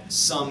that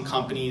some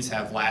companies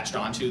have latched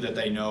onto that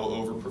they know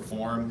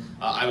overperform.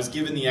 I was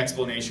given the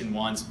explanation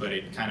once, but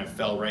it kind of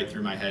fell right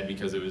through my head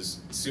because it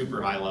was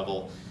super high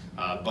level.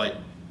 But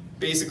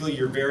basically,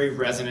 your very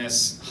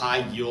resinous,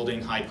 high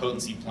yielding, high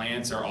potency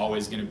plants are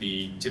always going to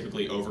be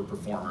typically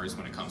overperformers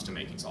when it comes to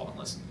making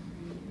solventless.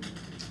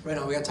 Right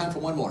on, we got time for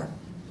one more.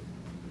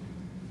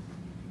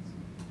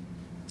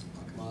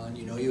 Come on,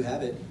 you know you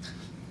have it.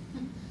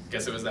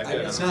 Guess it was that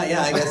good. It's not,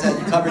 yeah, I guess that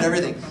you covered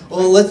everything.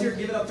 Well, let's give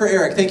it up for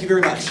Eric. Thank you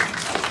very much.